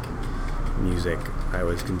of like music I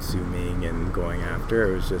was consuming and going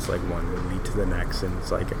after, it was just like one would lead to the next, and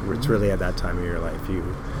it's like it's really at that time of your life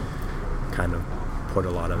you kind of put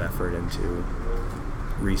a lot of effort into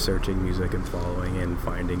researching music and following and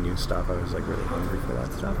finding new stuff. I was like really hungry for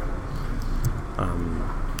that stuff.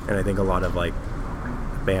 And I think a lot of like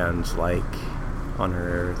bands like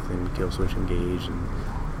Unearth and Killswitch Engage and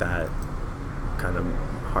that kind of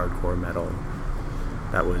hardcore metal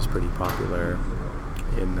that was pretty popular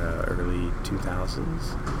in the early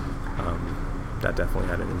 2000s, that definitely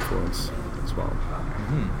had an influence as well.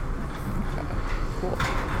 Okay, cool.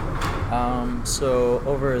 So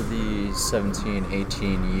over the 17,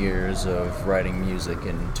 18 years of writing music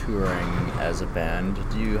and touring as a band,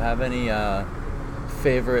 do you have any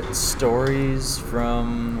favorite stories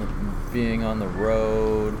from being on the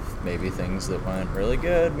road? Maybe things that went really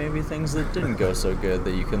good, maybe things that didn't go so good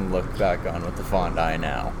that you can look back on with a fond eye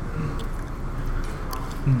now?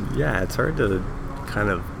 Yeah, it's hard to kind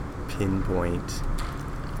of pinpoint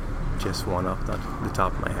just one off the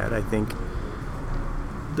top of my head. I think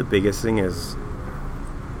the biggest thing is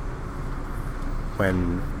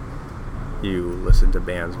when you listen to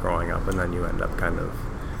bands growing up and then you end up kind of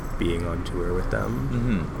being on tour with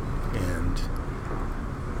them and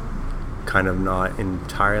kind of not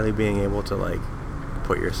entirely being able to like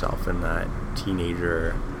put yourself in that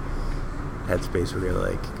teenager headspace where you're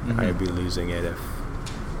like, I'd be losing it if,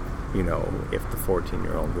 you know, if the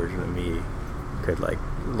 14-year-old version of me could like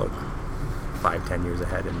look 5-10 years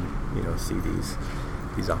ahead and, you know, see these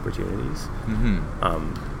opportunities.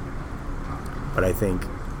 But I think,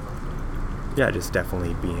 yeah, just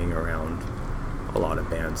definitely being around a lot of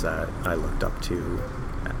bands that I looked up to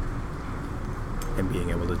and being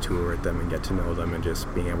able to tour with them and get to know them and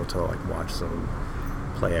just being able to like watch them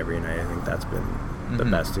play every night. I think that's been the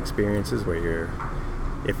best experiences, where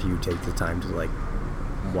if you take the time to like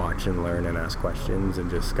watch and learn and ask questions and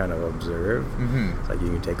just kind of observe, it's like you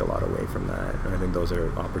can take a lot away from that. And I think those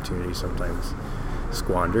are opportunities sometimes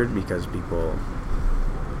squandered because people,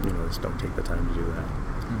 you know, just don't take the time to do that.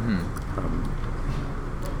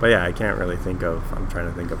 But yeah, I can't really I'm trying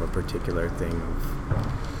to think of a particular thing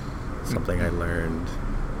of something I learned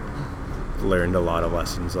a lot of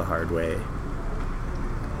lessons the hard way.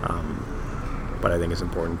 But I think it's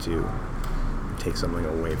important to take something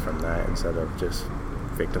away from that instead of just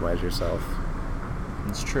victimize yourself.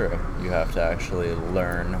 It's true. You have to actually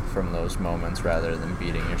learn from those moments rather than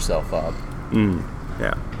beating yourself up.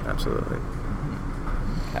 Yeah, absolutely.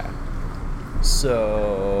 Okay.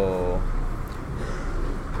 So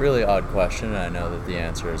really odd question, and I know that the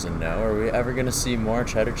answer is a no. Are we ever going to see more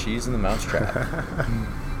cheddar cheese in the Mousetrap?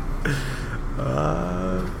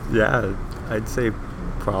 Yeah, I'd say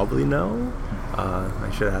probably no.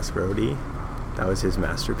 I should ask Rody. That was his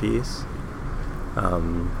masterpiece.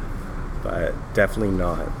 But definitely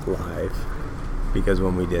not live, because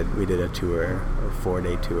when we did a tour, a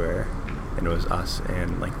 4-day tour, and it was us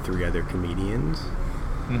and like 3 other comedians.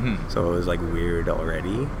 Mm-hmm. So it was like weird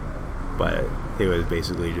already, but it was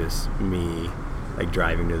basically just me like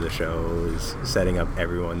driving to the shows, setting up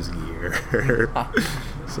everyone's gear.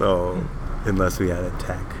 So unless we had a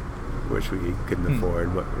tech, which we couldn't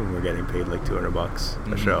afford, but when we're getting paid like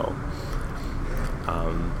 $200 a show.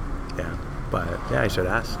 Yeah, but yeah, I should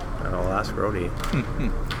ask. I'll ask Rody.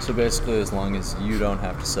 So basically, as long as you don't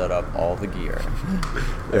have to set up all the gear,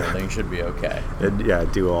 everything should be okay. And, yeah,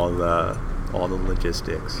 do all the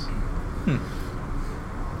logistics.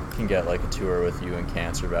 Can get like a tour with you and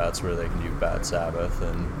Cancer Bats where they can do Bat Sabbath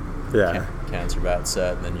and Cancer Bat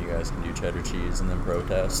set, and then you guys can do cheddar cheese and then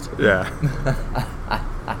protest. Yeah.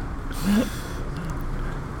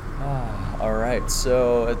 All right.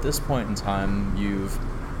 So at this point in time, you've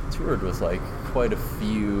toured with like quite a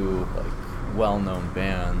few like well-known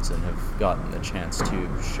bands and have gotten the chance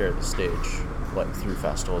to share the stage like through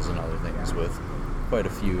festivals and other things with quite a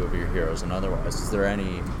few of your heroes and otherwise. Is there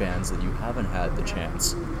any bands that you haven't had the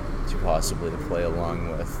chance to possibly play along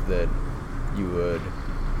with that you would,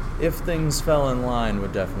 if things fell in line,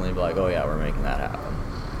 would definitely be like, oh yeah, we're making that happen?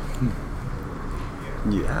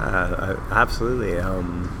 Yeah, absolutely.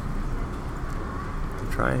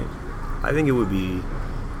 I think it would be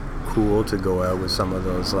cool to go out with some of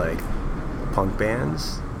those like punk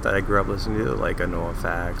bands that I grew up listening to, like a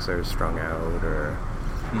NoFX or Strung Out, or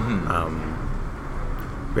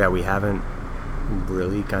yeah, we haven't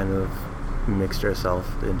really kind of mixed ourselves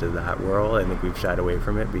into that world. I think we've shied away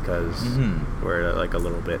from it because we're like a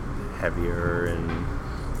little bit heavier and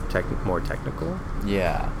more technical.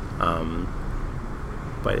 Yeah.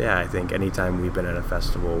 But yeah, I think anytime we've been at a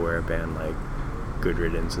festival where a band like Good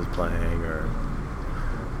Riddance is playing, or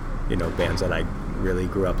you know, bands that I really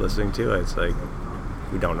grew up listening to, it's like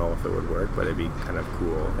we don't know if it would work, but it'd be kind of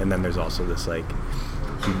cool. And then there's also this like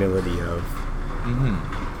humility of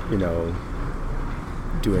you know,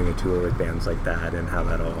 doing a tour with bands like that and how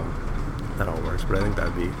that all works. But I think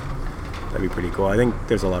that'd be pretty cool. I think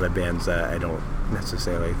there's a lot of bands that I don't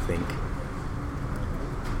necessarily think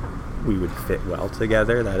we would fit well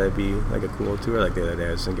together. That'd be like a cool tour. Like the other day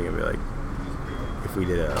I was thinking it'd be like if we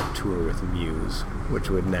did a tour with Muse, which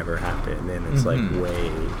would never happen, and it's like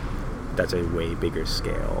that's a way bigger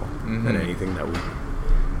scale than anything that we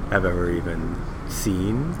have ever even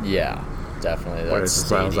seen. Yeah, definitely. But it's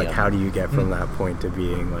just, I was like, how do you get from that point to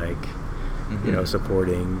being like, you know,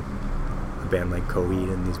 supporting a band like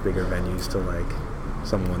Coheed in these bigger venues to like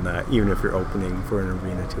someone that, even if you're opening for an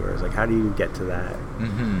arena tour, it's like, how do you get to that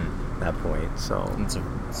that point? So it's a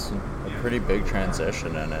pretty big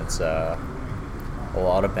transition, and it's a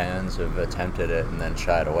lot of bands have attempted it and then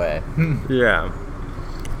shied away. Yeah,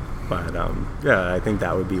 but yeah, I think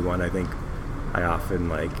that would be one. I think I often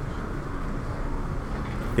like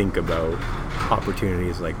think about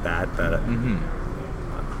opportunities like that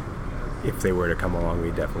if they were to come along,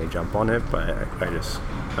 we'd definitely jump on it, but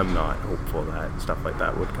I'm not hopeful that stuff like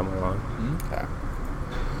that would come along. Okay.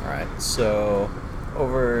 All right. So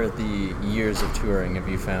over the years of touring, have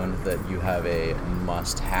you found that you have a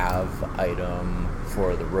must-have item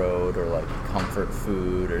for the road, or like comfort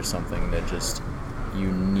food, or something that just you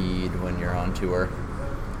need when you're on tour?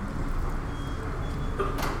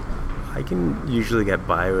 I can usually get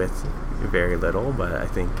by with very little, but I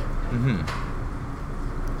think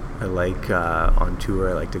I like on tour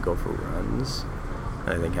I like to go for runs,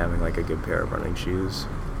 and I think having like a good pair of running shoes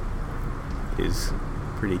is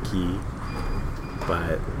pretty key.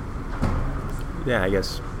 But yeah, I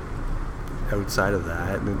guess outside of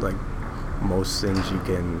that, like most things you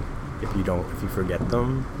can, if you forget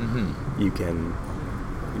them, you can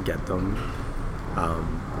get them.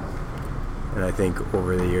 And I think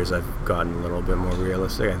over the years I've gotten a little bit more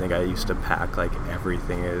realistic. I think I used to pack like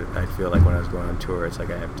everything. I feel like when I was going on tour, it's like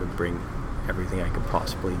I have to bring everything I could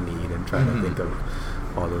possibly need and try to think of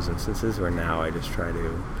all those instances, where now I just try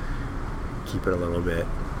to keep it a little bit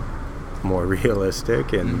more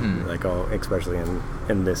realistic, and like especially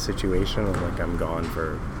in this situation of like I'm gone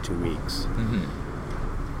for 2 weeks.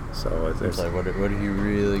 So it's like what are you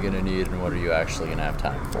really gonna need, and what are you actually gonna have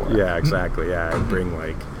time for? Yeah, exactly. Yeah, I bring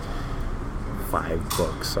like 5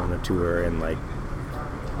 books on a tour and like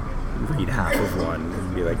read half of one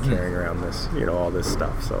and be like carrying around this, you know, all this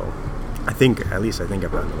stuff. So I think I've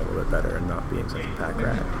gotten a little bit better at not being such a pack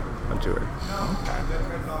rat on tour.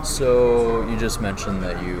 So you just mentioned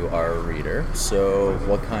that you are a reader. So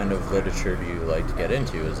what kind of literature do you like to get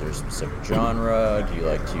into? Is there a specific genre? Do you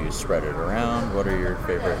like to spread it around? What are your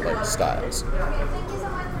favorite like styles?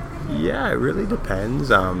 Yeah, it really depends.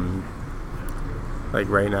 Like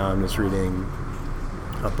right now I'm just reading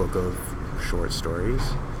a book of short stories.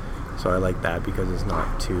 So I like that because it's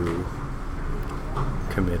not too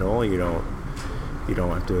committal. You don't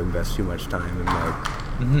have to invest too much time in like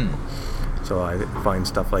So I find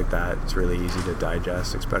stuff like that, it's really easy to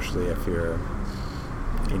digest, especially if you're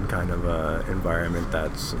in kind of a environment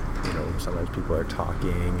that's, sometimes people are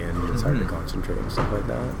talking and it's hard to concentrate and stuff like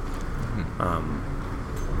that.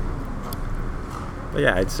 But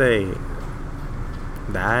yeah, I'd say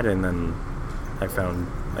that, and then I found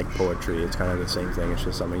like poetry, it's kind of the same thing. It's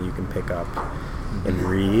just something you can pick up and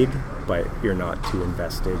read, but you're not too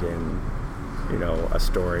invested in a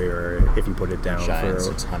story, or if you put it down Giant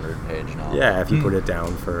for 600-page novel. Yeah, if you put it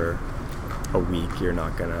down for a week, you're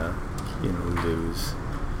not gonna, lose.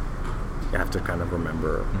 You have to kind of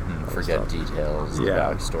remember. Forget details, the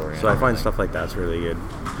backstory. So I find stuff like that's really good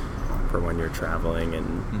for when you're traveling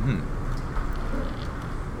and.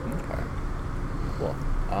 Okay. Cool.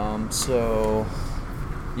 So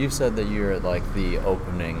you've said that you're at like the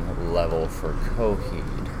opening level for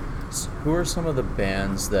Coheed. Who are some of the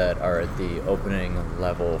bands that are at the opening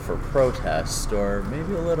level for Protest, or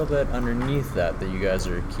maybe a little bit underneath that you guys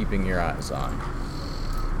are keeping your eyes on?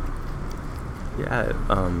 Yeah,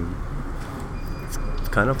 it's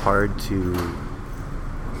kind of hard to,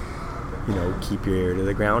 keep your ear to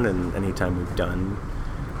the ground, and anytime we've done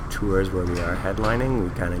tours where we are headlining, we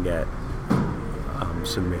kind of get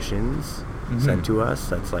submissions sent to us.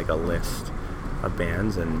 That's like a list of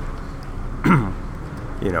bands, and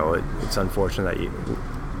it's unfortunate that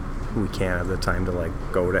we can't have the time to like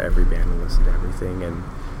go to every band and listen to everything. And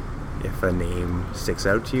if a name sticks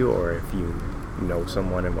out to you, or if you know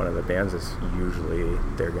someone in one of the bands, it's usually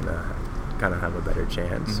they're gonna kind of have a better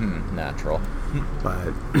chance. Natural.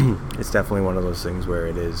 But it's definitely one of those things where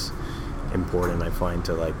it is important, I find,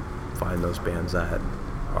 to like find those bands that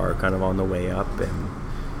are kind of on the way up and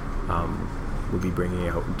will be bringing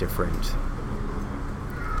out different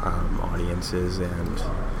audiences, and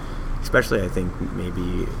especially I think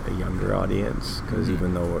maybe a younger audience, because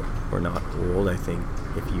even though we're not old, I think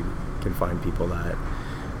if you can find people that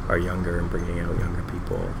are younger and bringing out younger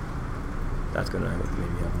people, that's going to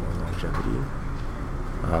maybe have more longevity.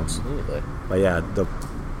 Absolutely. But yeah,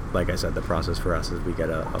 like I said, the process for us is we get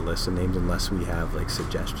a list of names. Unless we have like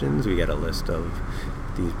suggestions, we get a list of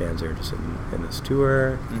these bands are interested in this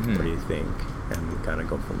tour. What do you think? And we kind of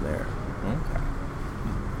go from there. Okay.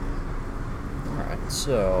 Alright,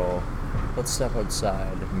 so let's step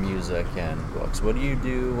outside music and books. What do you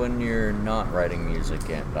do when you're not writing music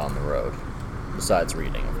and on the road? Besides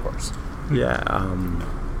reading, of course. Yeah,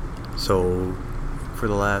 so for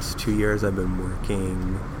the last 2 years I've been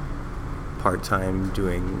working part-time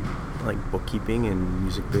doing like bookkeeping and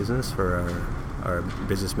music business for our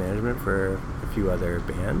business management for a few other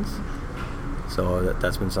bands. So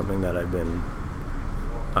that's been something that I've been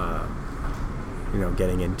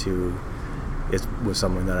getting into. It was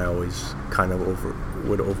something that I always kind of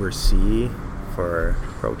would oversee for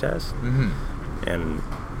Protest. And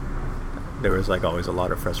there was like always a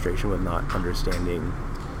lot of frustration with not understanding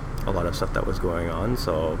a lot of stuff that was going on,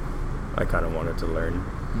 so I kind of wanted to learn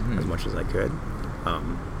as much as I could.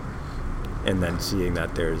 And then seeing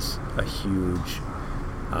that there's a huge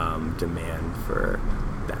demand for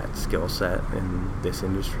that skill set in this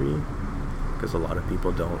industry, because a lot of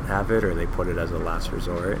people don't have it, or they put it as a last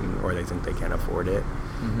resort, or they think they can't afford it,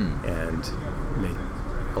 and make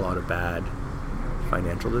a lot of bad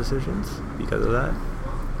financial decisions because of that.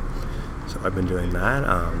 So I've been doing that.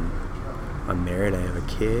 I'm married. I have a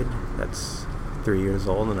kid that's 3 years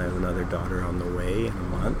old, and I have another daughter on the way in a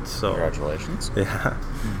month. So congratulations. Yeah.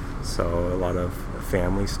 So a lot of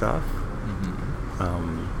family stuff.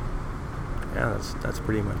 Yeah, that's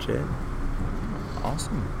pretty much it.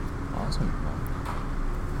 Awesome.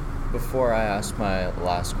 Before I ask my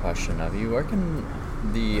last question of you, where can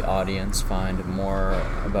the audience find more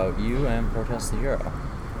about you and Protest the Hero?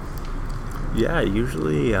 Yeah,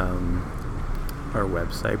 usually our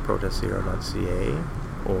website, protesthehero.ca,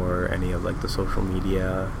 or any of like the social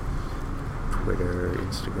media, Twitter,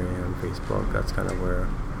 Instagram, Facebook. That's kind of where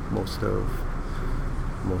most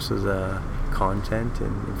of the content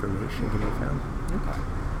and information can be found. Okay,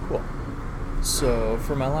 cool. So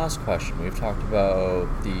for my last question, we've talked about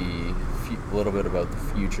a little bit about the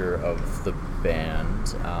future of the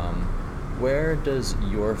band. where does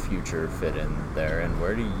your future fit in there, and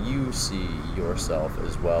where do you see yourself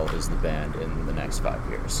as well as the band in the next 5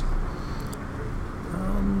 years?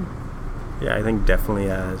 Yeah, I think definitely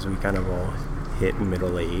as we kind of all hit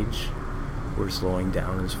middle age, we're slowing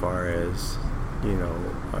down as far as,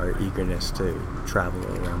 our eagerness to travel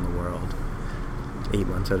around the world 8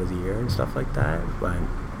 months out of the year and stuff like that. But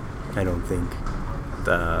I don't think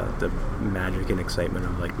the magic and excitement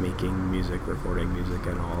of like making music, recording music,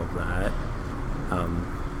 and all of that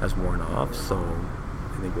has worn off. So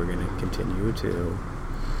I think we're going to continue to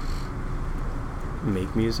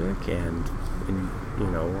make music, and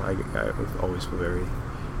I always feel very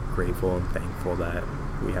grateful and thankful that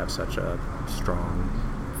we have such a strong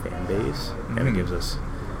fan base, and it gives us,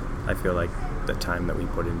 I feel like the time that we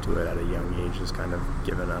put into it at a young age has kind of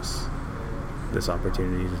given us this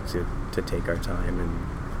opportunity to take our time,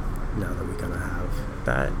 and now that we kind of have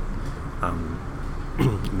that,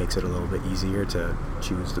 it makes it a little bit easier to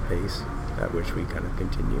choose the pace at which we kind of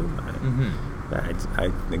continue. But I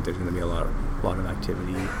think there's going to be a lot of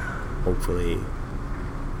activity, hopefully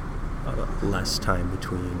less time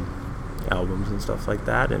between albums and stuff like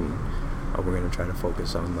that, and we're going to try to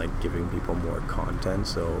focus on like giving people more content,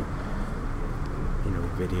 so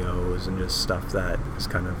videos and just stuff that is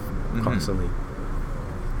kind of constantly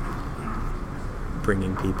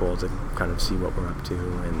bringing people to kind of see what we're up to,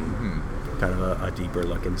 and kind of a deeper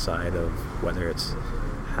look inside of whether it's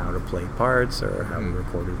how to play parts, or how we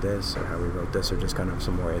recorded this, or how we wrote this, or just kind of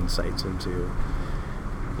some more insights into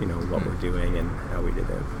what we're doing and how we did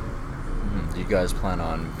it. Do you guys plan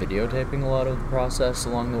on videotaping a lot of the process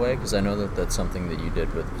along the way? Because I know that that's something that you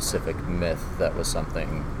did with Pacific Myth. That was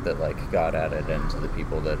something that got added into the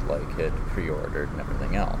people that had pre-ordered and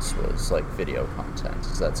everything else, was video content.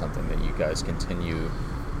 Is that something that you guys continue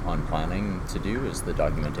on planning to do, is the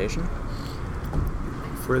documentation?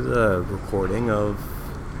 For the recording of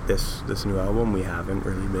this new album, we haven't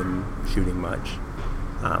really been shooting much.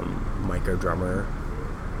 Mike, our drummer,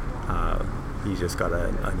 he's just got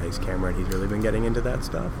a nice camera, and he's really been getting into that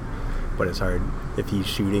stuff. But it's hard, if he's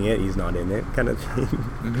shooting it, he's not in it, kind of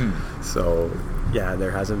thing. So yeah,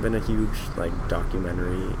 there hasn't been a huge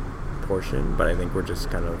documentary portion, but I think we're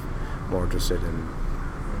just kind of more interested in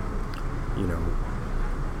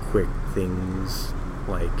quick things,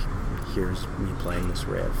 like here's me playing this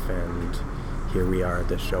riff, and here we are at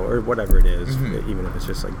this show, or whatever it is, even if it's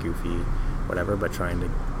just goofy, whatever, but trying to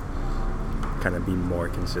kind of be more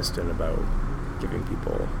consistent about giving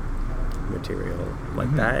people material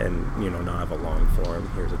like that, and not have a long form,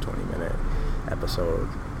 here's a 20-minute episode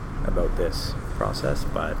about this process,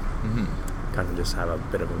 but kind of just have a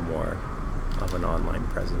bit of a more of an online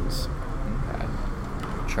presence. Okay.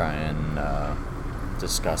 Try and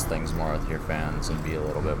discuss things more with your fans and be a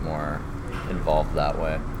little bit more involved that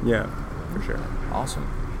way. Yeah, for sure. Awesome.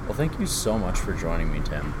 Well, thank you so much for joining me,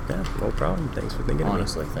 Tim. Yeah, no problem. Thanks for thinking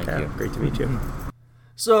Honestly, of me. thank you. Great to meet you.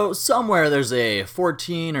 So, somewhere there's a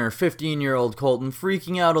 14 or 15-year-old Colton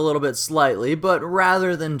freaking out a little bit slightly, but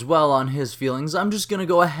rather than dwell on his feelings, I'm just going to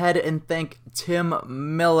go ahead and thank Tim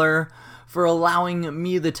Miller for allowing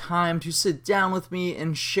me the time to sit down with me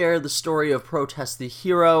and share the story of Protest the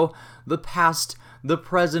Hero, the past, the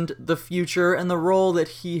present, the future, and the role that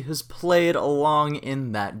he has played along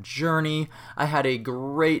in that journey. I had a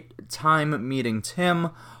great time meeting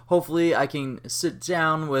Tim. Hopefully I can sit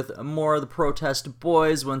down with more of the Protest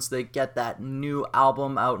boys once they get that new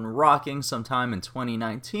album out and rocking sometime in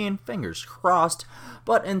 2019. Fingers crossed.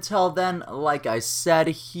 But until then, like I said,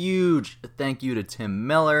 huge thank you to Tim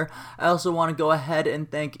Miller. I also want to go ahead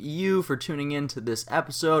and thank you for tuning in to this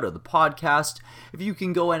episode of the podcast. If you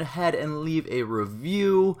can go ahead and leave a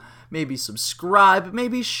review, maybe subscribe,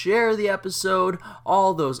 maybe share the episode.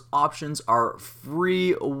 All those options are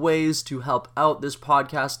free ways to help out this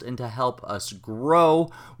podcast and to help us grow.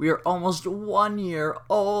 We are almost 1 year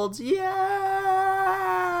old. Yeah!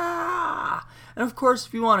 And of course,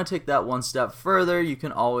 if you want to take that one step further, you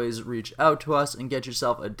can always reach out to us and get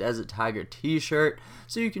yourself a Desert Tiger t-shirt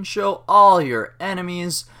so you can show all your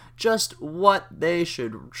enemies just what they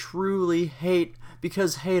should truly hate,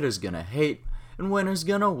 because haters gonna hate and winner's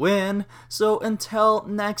gonna win. So until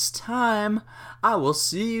next time, I will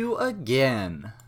see you again.